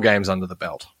few more games under the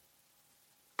belt.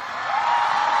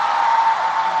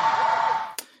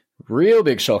 Real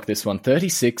big shock, this one.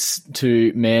 36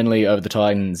 to Manly over the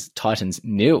Titans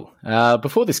 0.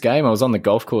 Before this game, I was on the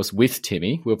golf course with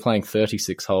Timmy. We were playing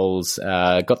 36 holes,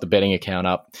 got the betting account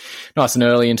up nice and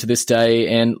early into this day,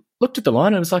 and looked at the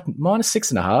line, and it was like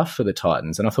 -6.5 for the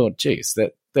Titans. And I thought, geez,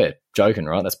 they're joking,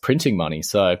 right? That's printing money.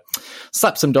 So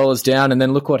slapped some dollars down, and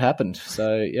then look what happened.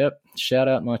 So, yep, shout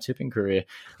out my tipping career.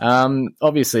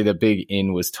 Obviously, the big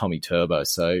in was Tommy Turbo,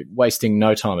 so wasting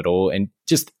no time at all, and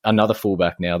just another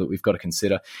fullback now that we've got to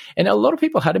consider. And a lot of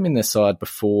people had him in their side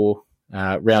before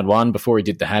round one, before he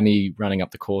did the hammy running up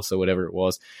the course or whatever it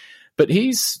was. But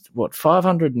he's,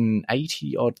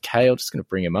 580-odd K? I'm just going to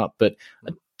bring him up. But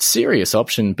a serious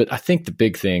option, but I think the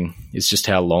big thing is just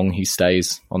how long he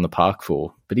stays on the park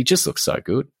for. But he just looks so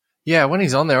good. Yeah, when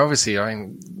he's on there, obviously, I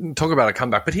mean, talk about a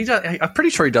comeback. But I'm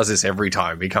pretty sure he does this every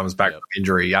time he comes back from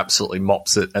injury. He absolutely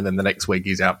mops it, and then the next week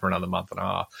he's out for another month and a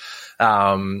half.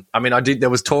 I mean, there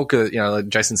was talk,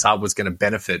 Jason Saab was going to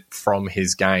benefit from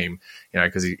his game,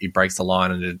 because he breaks the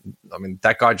line. And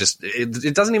that guy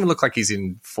it doesn't even look like he's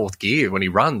in fourth gear when he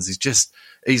runs.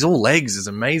 He's all legs. It's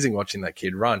amazing watching that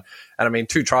kid run. And I mean,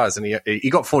 2 tries and he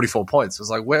got 44 points. It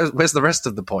was like, where's the rest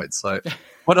of the points? Like,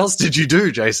 what else did you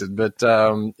do, Jason? But,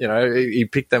 he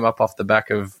picked them up off the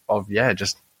back of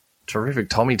just terrific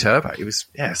Tommy Turbo. It was,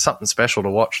 something special to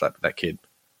watch that kid.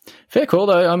 Fair call,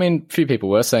 though. I mean, a few people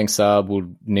were saying Saab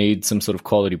would need some sort of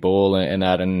quality ball and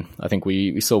that, and I think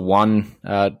we saw one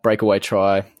breakaway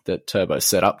try that Turbo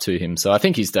set up to him, so I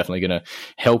think he's definitely going to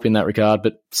help in that regard.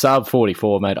 But Saab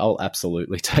 44, mate, I'll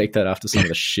absolutely take that after some of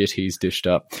the shit he's dished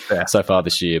up so far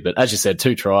this year. But as you said,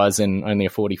 2 tries and only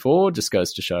a 44 just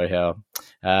goes to show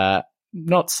how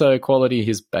not so quality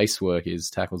his base work is,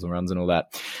 tackles and runs and all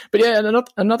that. But yeah,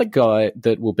 another guy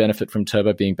that will benefit from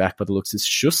Turbo being back by the looks is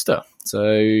Schuster. So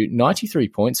 93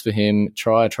 points for him,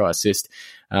 try assist.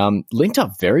 Linked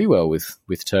up very well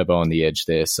with Turbo on the edge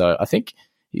there. So I think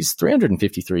he's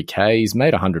 353K. He's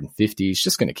made 150. He's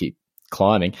just going to keep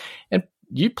climbing. And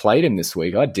you played him this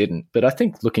week. I didn't. But I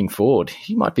think looking forward,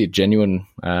 he might be a genuine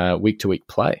week-to-week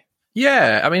play.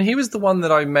 Yeah, I mean, he was the one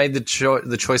that I made the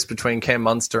choice between Cam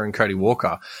Munster and Cody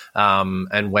Walker,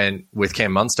 and went with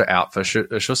Cam Munster out for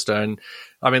Schuster. And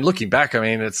I mean, looking back, I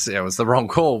mean, it was the wrong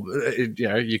call.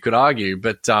 You could argue,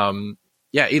 but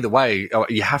yeah, either way,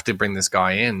 you have to bring this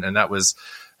guy in, and it was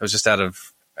just out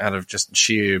of just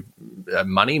sheer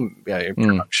money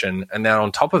production, and then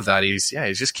on top of that, he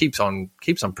just keeps on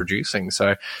producing.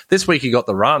 So this week he got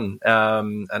the run,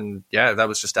 and yeah, that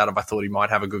was just out of I thought he might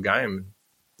have a good game.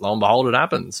 Lo and behold, it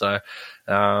happened. So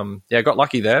got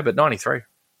lucky there, but 93,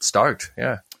 stoked,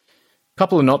 yeah.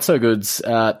 Couple of not so goods.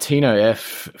 Tino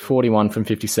F, 41 from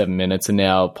 57 minutes, and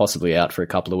now possibly out for a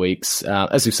couple of weeks.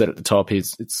 As we've said at the top,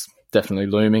 it's definitely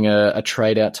looming a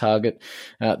trade-out target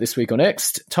this week or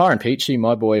next. Tyron Peachy,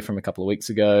 my boy from a couple of weeks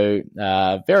ago,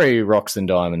 very rocks and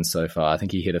diamonds so far. I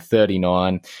think he hit a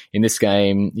 39 in this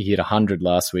game. He hit 100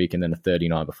 last week and then a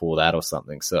 39 before that or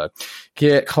something. So,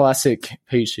 yeah, classic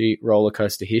Peachy roller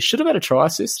coaster here. Should have had a try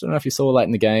assist. I don't know if you saw late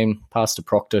in the game, pass to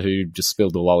Proctor, who just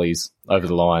spilled the lollies over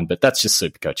the line, but that's just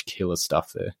Supercoach killer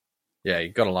stuff there. Yeah, you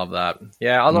got to love that.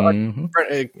 Yeah,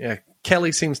 I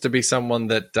Kelly seems to be someone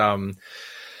that...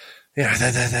 they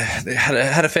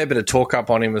had a fair bit of talk up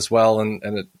on him as well, and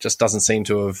it just doesn't seem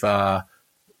to have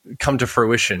come to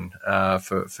fruition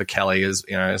for Kelly as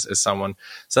someone.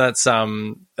 So that's so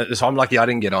I'm lucky I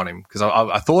didn't get on him because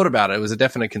I thought about it. It was a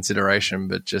definite consideration,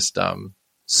 but just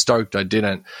stoked I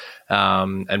didn't.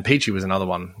 And Peachy was another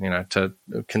one, to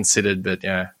considered, but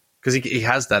yeah, because he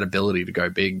has that ability to go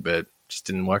big, but just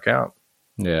didn't work out.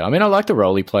 Yeah, I mean, I like the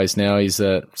role he plays now. He's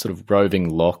a sort of roving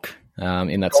lock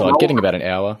in that side, getting about an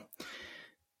hour.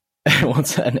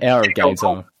 What's an hour of game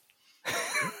time?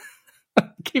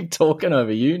 Keep talking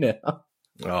over you now.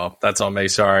 Oh, that's on me.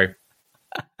 Sorry.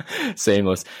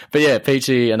 Seamless. But yeah,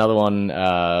 Peachy, another one,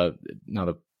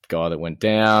 another guy that went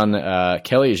down.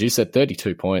 Kelly, as you said,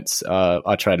 32 points.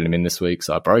 I traded him in this week,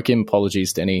 so I broke him.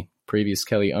 Apologies to any previous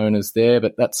Kelly owners there,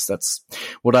 but that's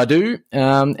what I do.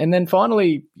 And then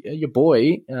finally, your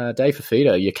boy, Dave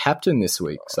Fafita, your captain this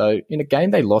week. So in a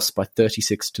game they lost by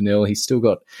 36-0, he's still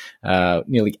got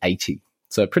nearly 80.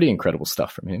 So pretty incredible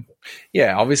stuff from him.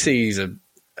 Yeah, obviously he's a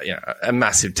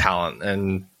massive talent,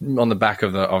 and on the back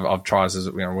of tries,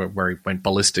 where he went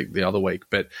ballistic the other week.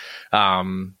 But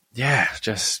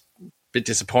just a bit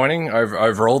disappointing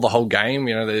overall the whole game.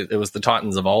 It was the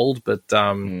Titans of old, but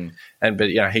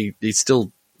he's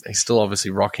still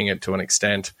obviously rocking it to an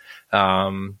extent.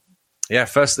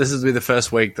 This is the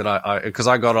first week that because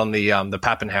I got on the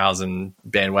Pappenhausen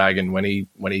bandwagon when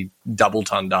he double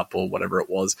tonned up or whatever it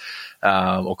was,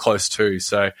 or close to.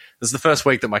 So this is the first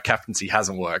week that my captaincy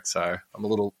hasn't worked. So I'm a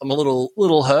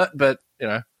little hurt, but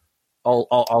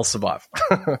I'll survive.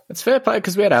 It's fair play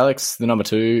because we had Alex, the number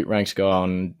 2 ranked guy,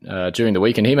 on during the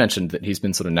week, and he mentioned that he's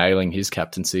been sort of nailing his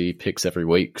captaincy picks every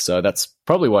week. So that's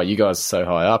probably why you guys are so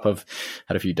high up. I've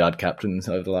had a few dud captains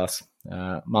over the last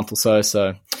month or so.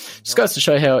 So just goes to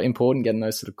show how important getting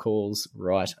those sort of calls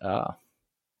right are.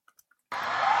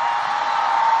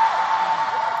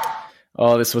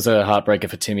 Oh, this was a heartbreaker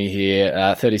for Timmy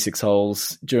here. 36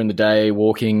 holes during the day,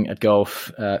 walking at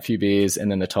golf, a few beers, and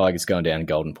then the Tigers going down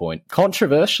Golden Point.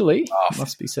 Controversially,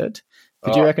 must be said.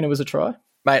 Did you reckon it was a try?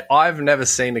 Mate, I've never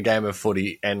seen a game of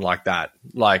footy end like that.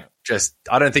 I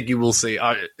don't think you will see.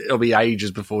 It'll be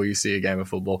ages before you see a game of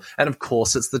football. And of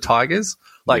course, it's the Tigers.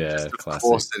 Of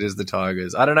course, it is the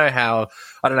Tigers. I don't know how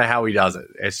he does it.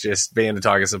 It's just being a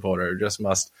Tiger supporter. It just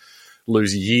must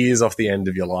lose years off the end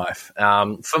of your life.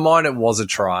 For mine, it was a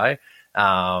try.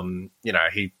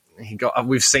 He got.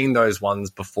 We've seen those ones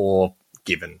before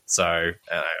given. So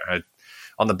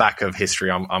on the back of history,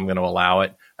 I'm going to allow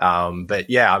it. But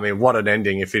yeah, I mean, what an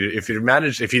ending! If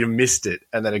you'd missed it,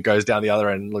 and then it goes down the other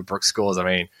end, and Luke Brooks scores. I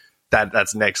mean,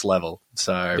 that's next level.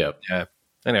 So yeah.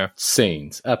 Anyway,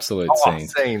 absolute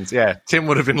scenes. Yeah, Tim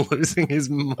would have been losing his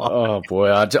mind. Oh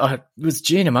boy, I was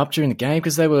geeing him up during the game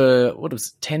because they were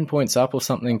 10 points up or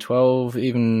something, 12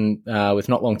 even with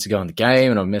not long to go in the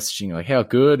game, and I'm messaging like, how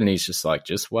good, and he's just like,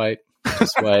 just wait.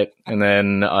 And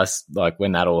then I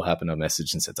when that all happened, I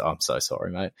messaged and said, I'm so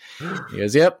sorry, mate. He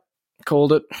goes, yep,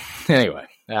 called it. Anyway.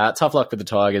 Tough luck for the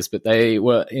Tigers, but they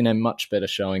were in a much better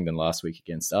showing than last week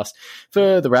against us.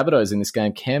 For the Rabbitohs in this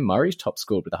game, Cam Murray top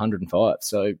scored with 105,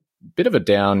 so bit of a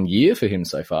down year for him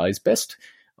so far. His best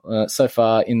so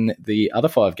far in the other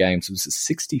 5 games was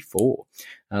 64,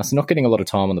 so not getting a lot of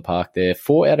time on the park there.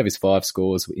 4 out of his 5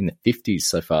 scores were in the 50s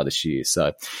so far this year,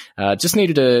 so just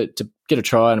needed to get a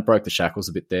try, and it broke the shackles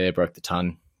a bit there, broke the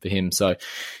ton for him. So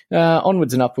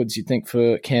onwards and upwards, you'd think,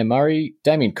 for Cam Murray.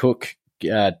 Damien Cook,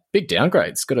 big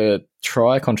downgrades. Got a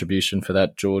try contribution for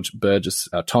that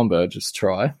Tom Burgess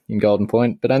try in Golden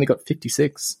Point, but only got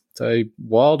 56. So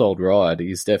wild old ride.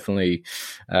 He's definitely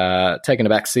taken a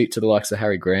back seat to the likes of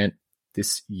Harry Grant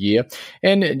this year.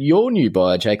 And your new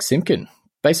buyer, Jake Simpkin,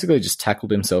 basically just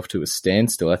tackled himself to a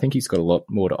standstill. I think he's got a lot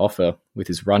more to offer with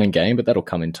his running game, but that'll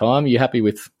come in time. Are you happy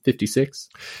with 56?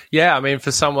 Yeah, I mean,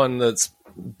 for someone that's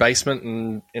basement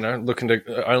and, looking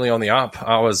to only on the up,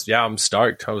 I'm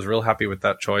stoked. I was real happy with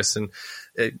that choice. And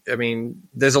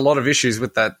there's a lot of issues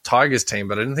with that Tigers team,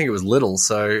 but I didn't think it was little.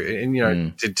 So,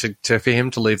 for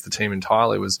him to leave the team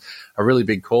entirely was a really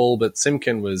big call. But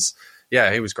Simkin was,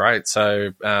 he was great.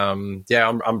 So, I'm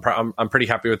pretty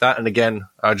happy with that. And again,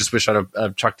 I just wish I'd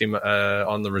have chucked him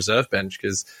on the reserve bench,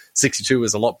 because 62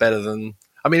 was a lot better than.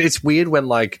 I mean, it's weird when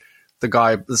the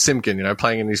guy, the Simkin,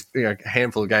 playing in these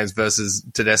handful of games versus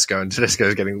Tedesco, and Tedesco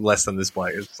is getting less than this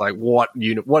play. It's like, what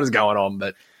is going on?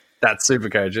 But that's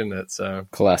Supercoach, isn't it? So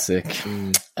classic.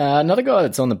 Another guy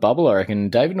that's on the bubble, I reckon,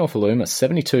 David Norfoluma,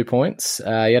 72 points.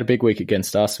 He had a big week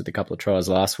against us with a couple of tries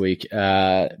last week.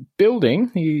 Building,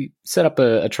 he set up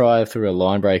a try through a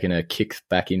line break and a kick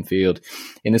back infield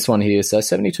in this one here. So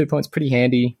 72 points, pretty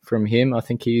handy from him. I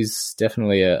think he's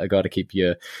definitely a guy to keep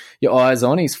your eyes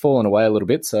on. He's fallen away a little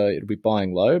bit, so it'll be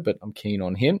buying low, but I'm keen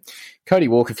on him. Cody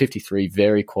Walker, 53,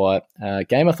 very quiet.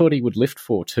 Game I thought he would lift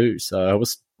for too, so I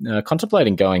was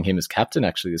contemplating going him as captain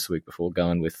actually this week before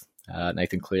going with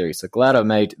Nathan Cleary. So glad I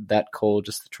made that call,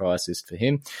 just the try assist for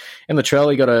him. And Latrell,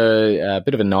 he got a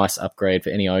bit of a nice upgrade for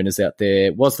any owners out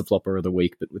there. Was the flopper of the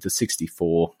week, but with a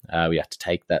 64, we had to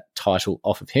take that title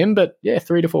off of him. But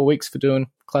 3 to 4 weeks for doing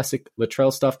classic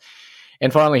Latrell stuff.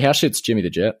 And finally, how shit's Jimmy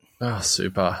the Jet? Oh,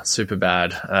 super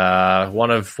bad.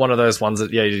 One of those ones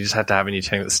that you just had to have in your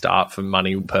team at the start for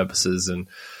money purposes, and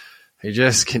he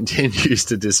just continues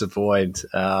to disappoint.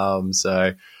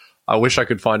 So I wish I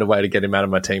could find a way to get him out of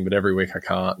my team, but every week I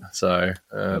can't. So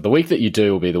the week that you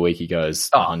do will be the week he goes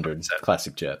 100.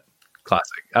 Classic Jet.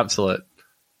 Classic. Absolute.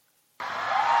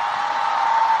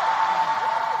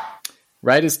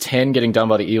 Raiders 10 getting done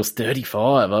by the Eels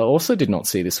 35. I also did not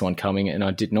see this one coming, and I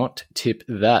did not tip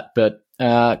that. But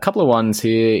a couple of ones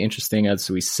here interesting. As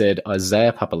we said,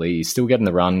 Isaiah Papali'i still getting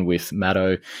the run with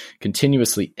Maddo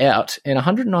continuously out, and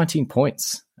 119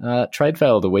 points. Trade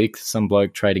fail of the week. Some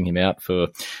bloke trading him out for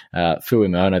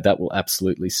Fuimona. That will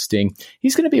absolutely sting.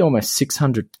 He's going to be almost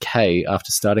 600K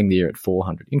after starting the year at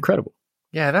 400. Incredible.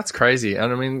 Yeah, that's crazy.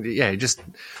 And I mean, just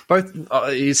both.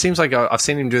 It seems like I've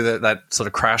seen him do that sort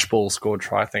of crash ball scored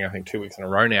try thing, I think 2 weeks in a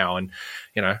row now. And,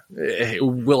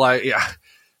 will I? Yeah.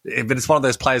 But it's one of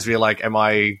those players where you're like, am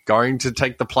I going to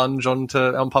take the plunge on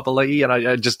Papali'i? And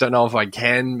I just don't know if I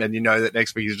can. And that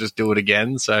next week he'll just do it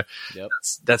again. So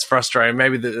that's frustrating.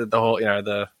 Maybe the whole,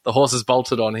 the horse is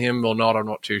bolted on him or not. I'm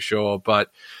not too sure.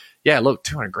 But yeah, look,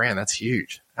 $200,000, that's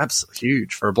huge. Absolutely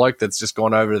huge for a bloke that's just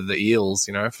gone over to the Eels,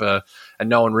 and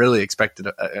no one really expected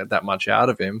that much out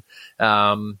of him.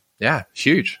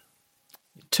 Huge.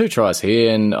 2 tries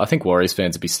here, and I think Warriors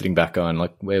fans would be sitting back going,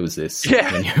 like, where was this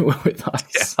when you were with us?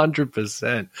 Yeah,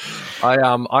 100%.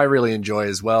 I really enjoy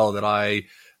as well that I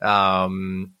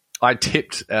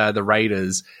tipped the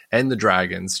Raiders and the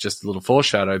Dragons, just a little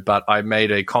foreshadow, but I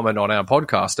made a comment on our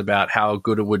podcast about how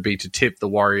good it would be to tip the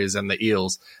Warriors and the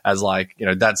Eels as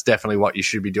that's definitely what you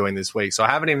should be doing this week. So I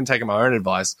haven't even taken my own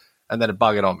advice, and then it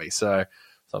buggered on me. So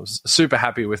I'm super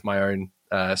happy with my own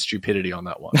stupidity on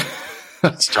that one.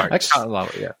 I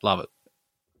love it. Yeah, love it.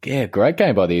 Yeah, great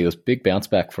game by the Eagles. Big bounce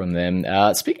back from them.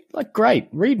 Speaking great,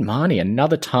 Reid Marnie,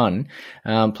 another ton.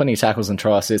 Plenty of tackles and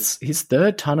tries. It's his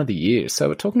 3rd ton of the year. So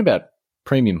we're talking about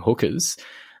premium hookers.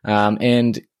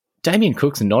 And Damien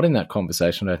Cook's not in that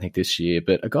conversation, I don't think, this year.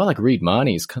 But a guy like Reid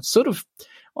Marnie has sort of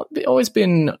always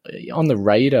been on the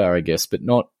radar, I guess, but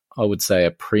not, I would say,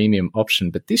 a premium option.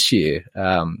 But this year,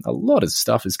 a lot of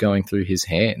stuff is going through his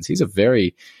hands. He's a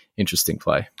very interesting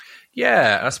play.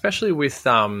 Yeah, especially with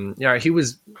he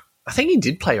was. I think he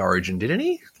did play Origin, didn't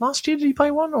he? Last year, did he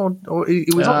play one, or he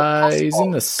was on the he's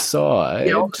in the side.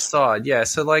 Yeah, on the side. Yeah,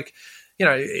 so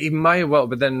he may well,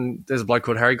 but then there's a bloke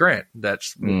called Harry Grant that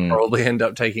will probably end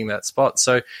up taking that spot.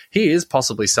 So he is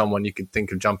possibly someone you could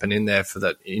think of jumping in there for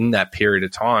that in that period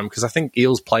of time, because I think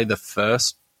Eels played the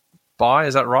first bye.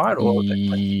 Is that right? Or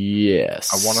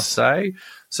yes, I want to say.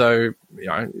 So,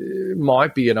 it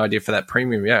might be an idea for that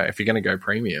premium, if you're going to go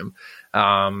premium. But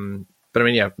I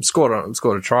mean, scored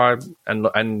a try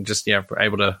and just,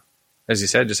 able to, as you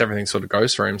said, just everything sort of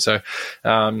goes for him. So,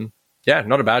 not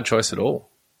a bad choice at all.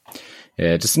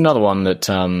 Yeah, just another one that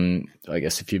I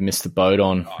guess if you missed the boat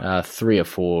on, 3 or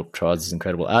 4 tries is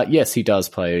incredible. Yes, he does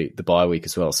play the bye week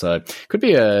as well. So could be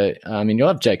you'll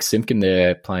have Jake Simpkin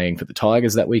there playing for the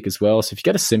Tigers that week as well. So if you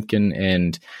get a Simpkin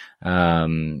and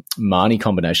Marnie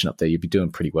combination up there, you'd be doing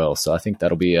pretty well. So I think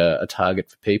that'll be a target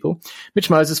for people. Mitch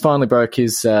Moses finally broke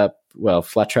his,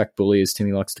 flat track bully, as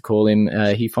Timmy likes to call him.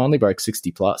 He finally broke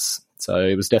 60 plus. So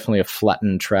it was definitely a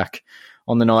flattened track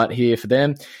on the night here for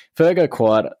them. Fergo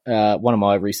quiet, one of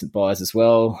my recent buys as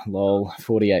well. Lol,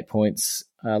 48 points.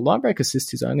 Line break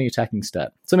assist, his only attacking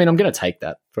stat. So, I mean, I'm going to take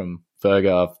that from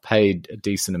Fergo. I've paid a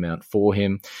decent amount for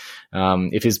him.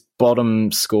 If his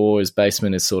bottom score, his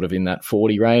basement is sort of in that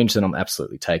 40 range, then I'm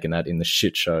absolutely taking that in the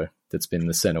shit show that's been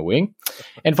the centre wing.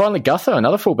 And finally, Gutho,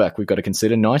 another fullback we've got to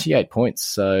consider, 98 points.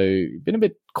 So been a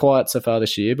bit quiet so far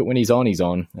this year, but when he's on, he's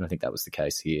on. And I think that was the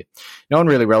case here. No one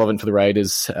really relevant for the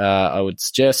Raiders, I would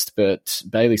suggest, but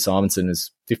Bailey Simonson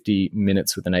is 50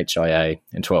 minutes with an HIA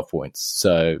and 12 points.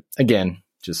 So again,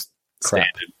 just crap.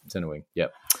 Standard. Centre wing.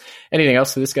 Yep. Anything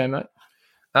else for this game, mate?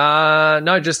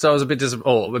 No, just I was a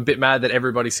bit mad that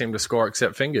everybody seemed to score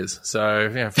except Fingers. So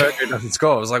Fergo doesn't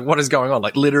score. I was like, what is going on?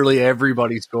 Like literally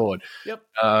everybody scored. Yep.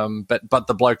 But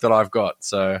the bloke that I've got.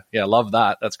 So yeah, love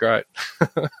that. That's great.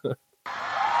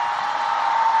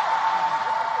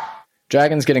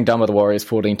 Dragons getting done with the Warriors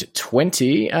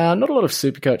 14-20. Not a lot of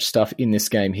Supercoach stuff in this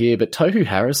game here, but Tohu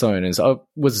Harris owners, I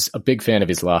was a big fan of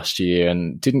his last year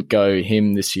and didn't go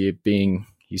him this year being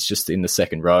he's just in the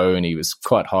second row and he was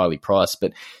quite highly priced,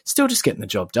 but still just getting the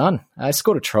job done.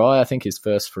 Scored a try, I think his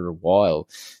first for a while,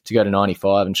 to go to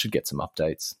 95 and should get some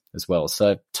updates as well.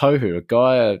 So Tohu, a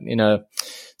guy in a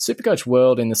Supercoach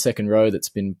world in the second row that's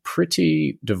been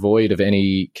pretty devoid of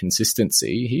any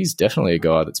consistency, he's definitely a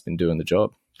guy that's been doing the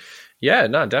job. Yeah,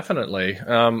 no, definitely.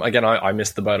 Again, I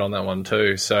missed the boat on that one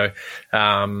too. So,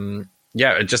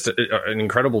 just an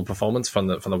incredible performance from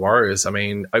the Warriors. I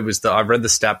mean, I read the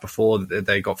stat before that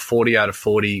they got 40 out of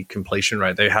 40 completion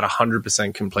rate. They had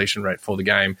 100% completion rate for the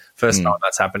game. First time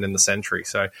that's happened in the century.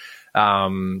 So,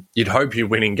 you'd hope you're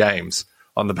winning games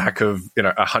on the back of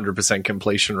 100%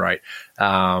 completion rate.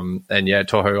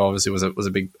 Tohu obviously was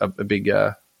a big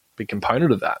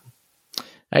component of that.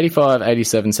 85,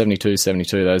 87, 72,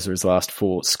 72, those are his last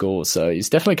four scores. So he's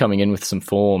definitely coming in with some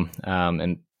form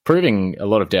and proving a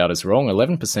lot of doubters wrong.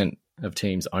 11% of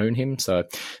teams own him, so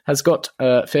has got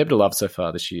a fair bit of love so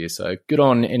far this year. So good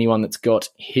on anyone that's got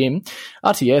him.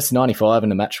 RTS, 95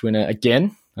 and a match winner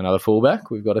again. Another fullback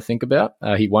we've got to think about.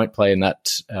 He won't play in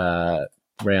that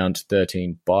round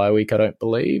 13 bye week, I don't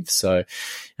believe. So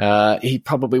he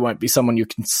probably won't be someone you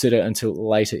consider until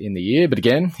later in the year. But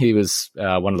again, he was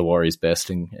one of the Warriors' best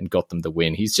and got them the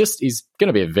win. He's going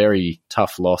to be a very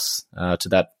tough loss to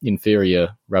that inferior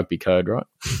rugby code, right?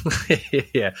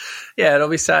 Yeah, it'll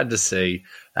be sad to see.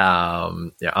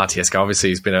 RTS obviously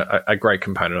has been a great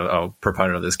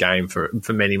proponent of this game for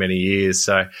many, many years.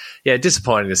 So yeah,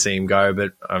 disappointing to see him go.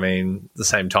 But I mean, at the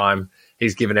same time,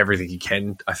 he's given everything he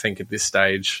can, I think, at this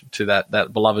stage to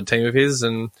that beloved team of his,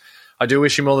 and I do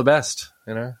wish him all the best.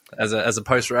 As a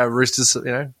post-Roosters,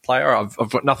 player, I've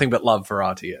got nothing but love for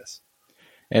RTS.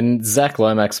 And Zach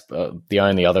Lomax, the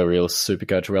only other real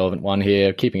Supercoach relevant one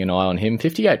here, keeping an eye on him.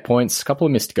 58 points, a couple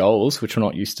of missed goals, which we're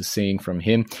not used to seeing from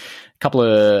him. A couple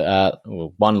of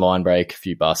one line break, a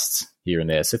few busts here and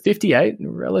there. So 58,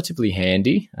 relatively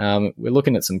handy. We're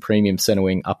looking at some premium centre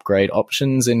wing upgrade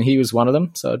options, and he was one of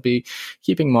them. So I'd be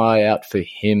keeping my eye out for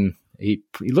him. He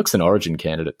looks an Origin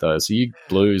candidate, though, so you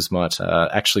Blues might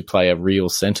actually play a real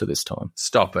centre this time.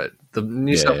 Stop it. The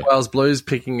New South Wales Blues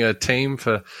picking a team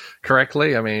for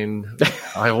correctly. I mean,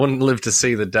 I wouldn't live to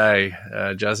see the day,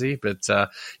 Jazzy. But,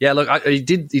 look, he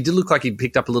did look like he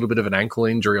picked up a little bit of an ankle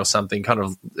injury or something, kind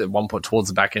of at one point towards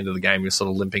the back end of the game. He was sort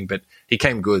of limping, but he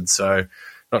came good, so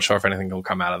not sure if anything will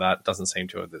come out of that. Doesn't seem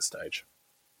to at this stage.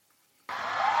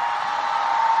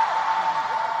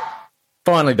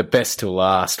 Finally, the best till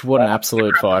last. What an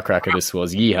absolute firecracker this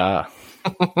was. Yeehaw.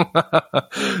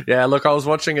 Yeah, look, I was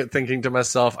watching it thinking to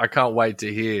myself, I can't wait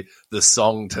to hear the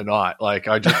song tonight. Like,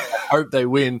 I just hope they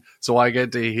win so I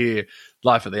get to hear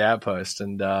Life at the Outpost.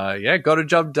 And, got a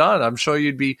job done. I'm sure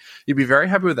you'd be very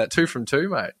happy with that 2 from 2,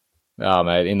 mate. Oh,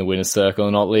 mate, in the winner's circle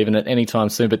and not leaving it anytime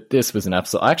soon. But this was an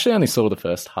absolute... I actually only saw the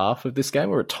first half of this game.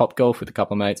 We were at Top Golf with a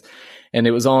couple of mates, and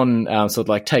it was on sort of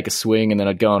like take a swing, and then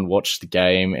I'd go and watch the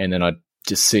game, and then I'd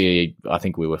just see, I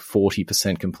think we were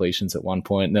 40% completions at one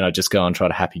point, and then I'd just go and try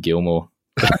to Happy Gilmore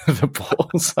the ball.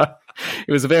 So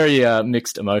it was a very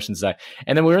mixed emotions day.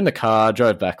 And then we were in the car,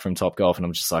 drove back from Top Golf, and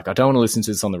I'm just like, I don't want to listen to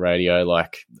this on the radio.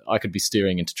 Like, I could be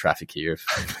steering into traffic here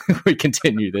if we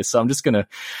continue this. So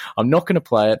I'm not going to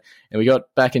play it. And we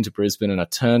got back into Brisbane, and I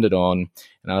turned it on,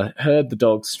 and I heard the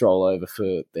dogs stroll over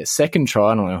for their second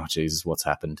try, and I'm like, oh, Jesus, what's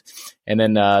happened? And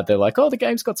then they're like, oh, the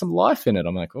game's got some life in it.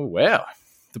 I'm like, oh, wow.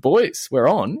 The boys, we're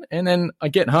on. And then I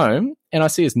get home and I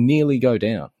see us nearly go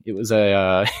down. It was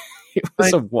a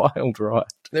wild ride.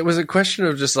 It was a question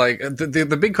of just like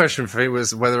the big question for me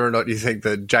was whether or not you think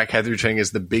that Jack Hetherington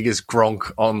is the biggest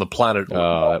Gronk on the planet.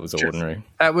 Oh, that was ordinary.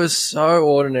 That was so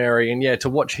ordinary, and to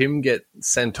watch him get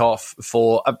sent off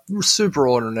for a super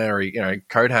ordinary,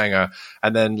 coat hanger,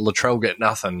 and then Latrell get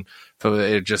nothing for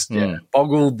it, just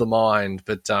boggled the mind.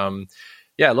 But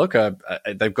look,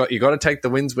 you got to take the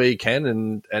wins where you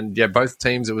can, and both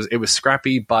teams it was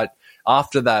scrappy, but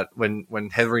after that, when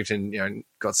Hetherington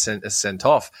got sent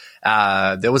off,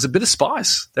 there was a bit of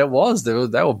spice. They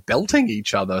were belting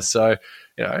each other. So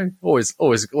always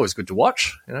good to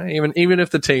watch. Even if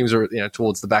the teams are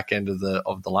towards the back end of the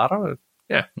ladder.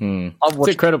 Yeah, it's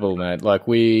incredible, mate. Like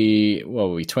we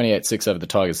 28-6 over the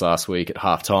Tigers last week at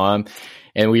halftime,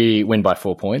 and we win by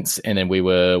 4 points. And then we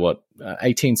were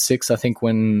 18-6, I think,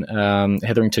 when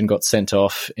Hetherington got sent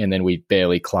off, and then we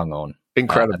barely clung on.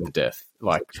 Incredible at the death.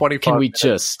 Like, 25 can we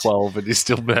just 12, and you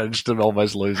still managed to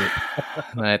almost lose it.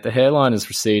 Mate, the hairline is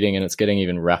receding, and it's getting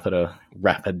even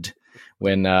rapid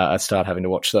when I start having to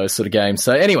watch those sort of games.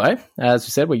 So anyway, as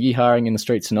we said, we're yeeharing in the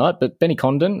streets tonight. But Benny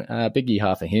Condon, big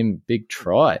yeehaw for him, big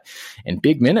try, and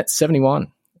big minutes,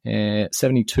 71.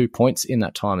 72 points in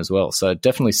that time as well. So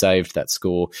definitely saved that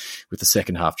score with the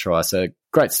second half try. So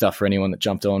great stuff for anyone that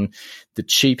jumped on the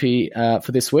cheapie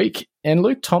for this week. And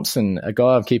Luke Thompson, a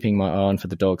guy I'm keeping my eye on for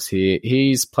the Dogs here,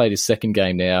 he's played his second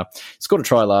game now. Scored a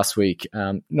try last week,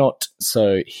 not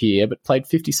so here, but played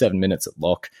 57 minutes at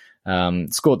lock.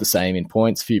 Scored the same in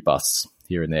points, few busts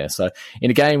here and there. So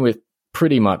in a game with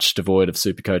pretty much devoid of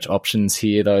Supercoach options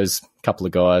here, those couple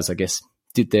of guys, I guess,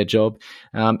 did their job.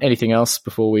 Anything else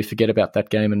before we forget about that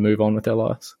game and move on with our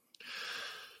lives?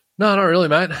 No, not really,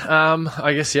 mate.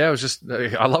 I guess, it was just,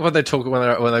 I love when they talk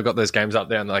when they've got those games up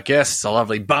there and they're like, yes, it's a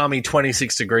lovely balmy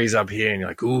 26 degrees up here. And you're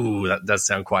like, ooh, that does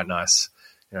sound quite nice.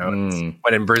 When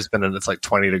in Brisbane and it's like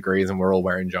 20 degrees and we're all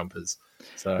wearing jumpers.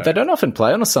 So but they don't often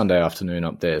play on a Sunday afternoon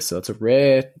up there. So it's a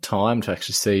rare time to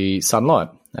actually see sunlight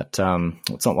at, it's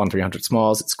not 1300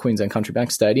 Smiles, it's Queensland Country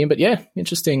Bank Stadium. But yeah,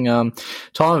 interesting time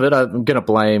of it. I'm going to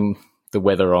blame the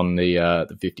weather on the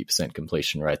 50%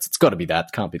 completion rates. It's got to be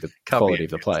that. Can't be the quality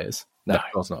of the players. No, of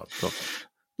course not.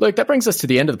 Look, that brings us to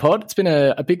the end of the pod. It's been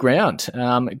a big round.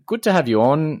 Good to have you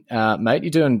on, mate.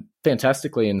 You're doing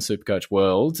fantastically in the Supercoach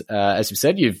world. As you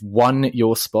said, you've won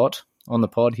your spot on the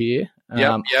pod here.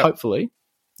 Yep. Hopefully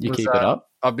you keep it up.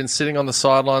 I've been sitting on the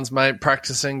sidelines, mate,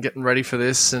 practicing, getting ready for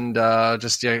this, and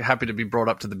just happy to be brought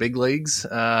up to the big leagues.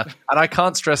 And I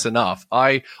can't stress enough.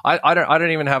 I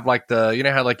don't even have like the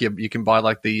how like you can buy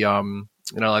like the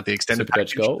like the extended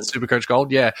Supercoach Gold. Supercoach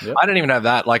Gold. Yeah, yep. I don't even have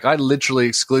that. Like I literally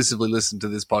exclusively listen to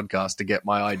this podcast to get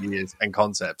my ideas and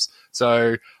concepts.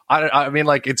 So I mean,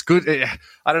 like it's good.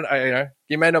 I don't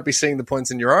you may not be seeing the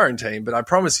points in your own team, but I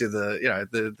promise you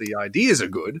the ideas are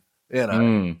good.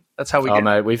 That's how we get.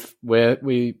 Mate,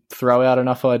 we throw out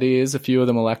enough ideas. A few of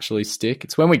them will actually stick.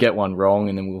 It's when we get one wrong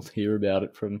and then we'll hear about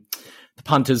it from the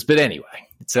punters. But anyway,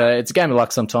 it's a game of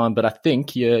luck sometime. But I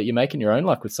think you're making your own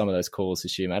luck with some of those calls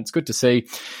this year, man. It's good to see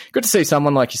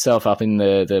someone like yourself up in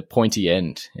the pointy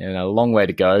end. A long way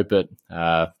to go, but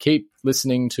keep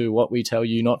listening to what we tell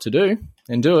you not to do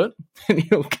and do it, and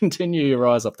you'll continue your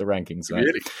rise up the rankings, mate.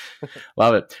 Really?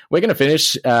 Love it. We're going to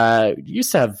finish.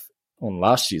 Used to have on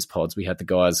last year's pods, we had the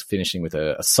guys finishing with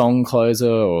a song closer,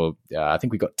 or I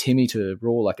think we got Timmy to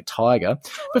roar like a tiger.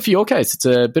 But for your case, it's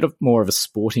a bit more of a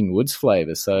Sporting Woods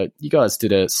flavour. So you guys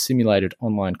did a simulated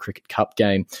online cricket cup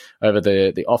game over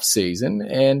the off-season,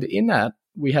 and in that,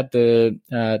 we had the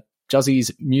Juzzy's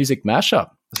music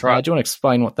mashup. That's right. Do you want to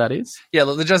explain what that is? Yeah,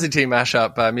 look, the Juzzy Team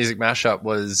mashup, music mashup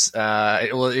was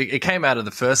it came out of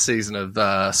the first season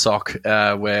of Sock,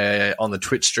 where on the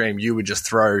Twitch stream you would just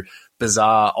throw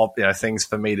bizarre things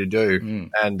for me to do,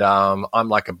 and I'm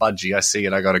like a budgie. I see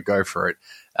it, I got to go for it.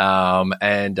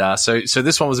 So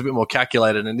this one was a bit more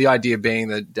calculated, and the idea being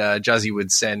that Juzzy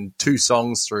would send two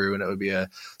songs through, and it would be a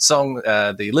song,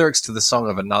 the lyrics to the song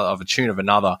of a tune of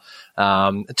another,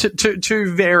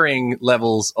 two varying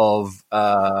levels of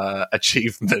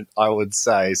achievement, I would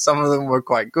say. Some of them were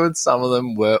quite good, some of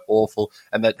them were awful,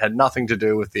 and that had nothing to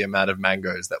do with the amount of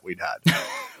mangoes that we'd had.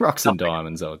 Rocks and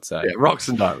diamonds, I would say. Yeah, rocks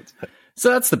and diamonds. So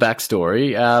that's the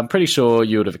backstory. I'm pretty sure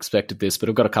you would have expected this, but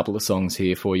I've got a couple of songs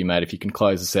here for you, mate, if you can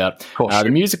close us out. The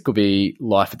music will be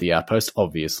Life at the Outpost,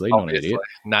 obviously. Not an idiot.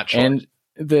 Naturally. And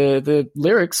the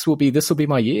lyrics will be This Will Be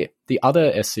My Year, the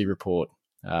other SC Report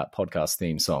podcast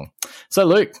theme song. So,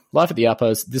 Luke, Life at the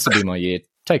Outpost, This Will Be My Year.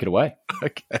 Take it away.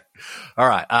 Okay. All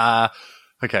right.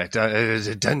 Okay. I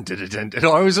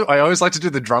always like to do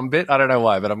the drum bit. I don't know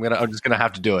why, but I'm just gonna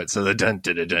have to do it. So the dun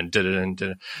dun dun dun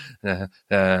dun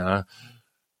dun.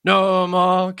 No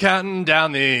more counting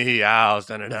down the hours.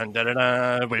 Dun, dun, dun, dun,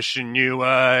 dun, wishing you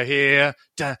were here.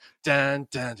 Dun, dun,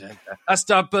 dun, dun, dun. I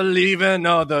stopped believing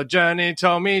all the journey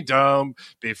told me don't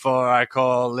before I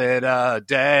call it a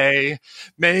day.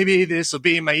 Maybe this will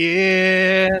be my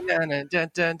year. Dun, dun,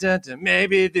 dun, dun, dun, dun.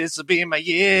 Maybe this will be my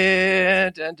year.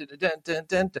 Dun, dun, dun, dun, dun,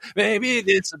 dun, dun. Maybe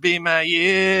this will be my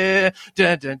year.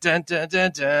 Dun, dun, dun, dun,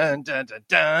 dun, dun, dun, dun,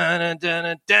 dun, dun,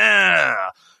 dun, dun.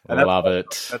 I love it.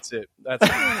 That's it. That's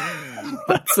it.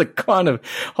 That's the kind of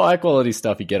high quality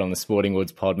stuff you get on the Sporting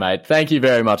Woods pod, mate. Thank you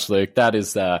very much, Luke. That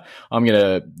is, I'm going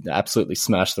to absolutely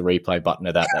smash the replay button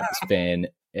of that. That was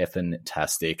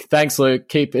fan-effing-tastic. Thanks, Luke.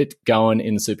 Keep it going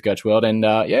in the Supercoach world. And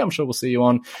yeah, I'm sure we'll see you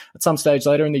on at some stage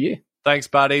later in the year. Thanks,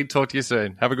 buddy. Talk to you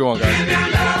soon. Have a good one, guys. Give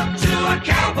your love to a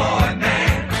cowboy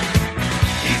man.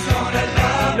 He's gonna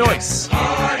love Nice. you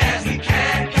hard as he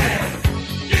can.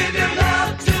 Give your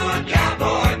love to a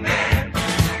cowboy man.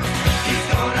 He's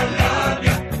gonna love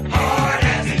you hard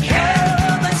as he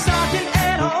can. The sergeant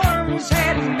at arms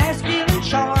had masculine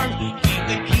charm. He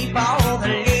could keep all the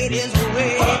ladies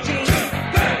waiting.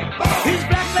 His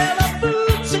black leather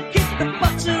boots would kick the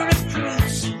butts of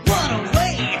recruits. What a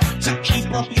way to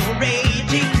keep up your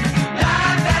rating.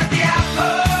 Live at the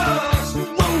outpost.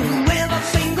 Whoa, with a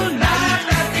single Live night.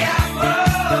 at the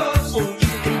outpost. Oh,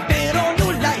 you can bet on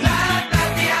your life. Live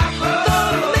at the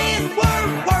outpost. The men were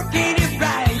working it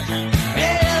right.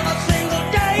 Every single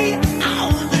day,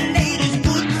 all the ladies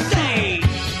would say.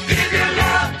 Give your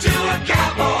love to a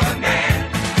cowboy man.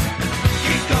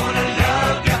 He's gonna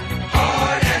love you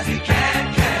hard as he can.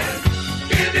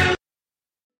 Give your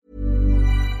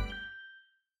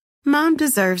Mom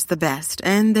deserves the best,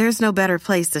 and there's no better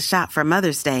place to shop for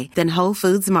Mother's Day than Whole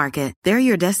Foods Market. They're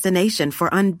your destination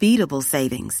for unbeatable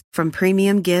savings, from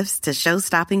premium gifts to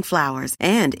show-stopping flowers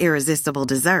and irresistible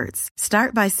desserts.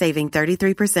 Start by saving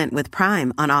 33% with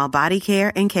Prime on all body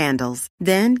care and candles.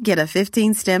 Then get a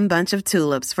 15-stem bunch of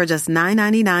tulips for just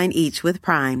 $9.99 each with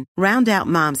Prime. Round out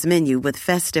Mom's menu with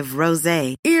festive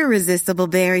rosé, irresistible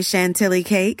berry chantilly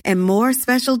cake, and more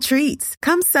special treats.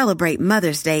 Come celebrate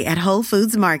Mother's Day at Whole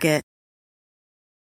Foods Market.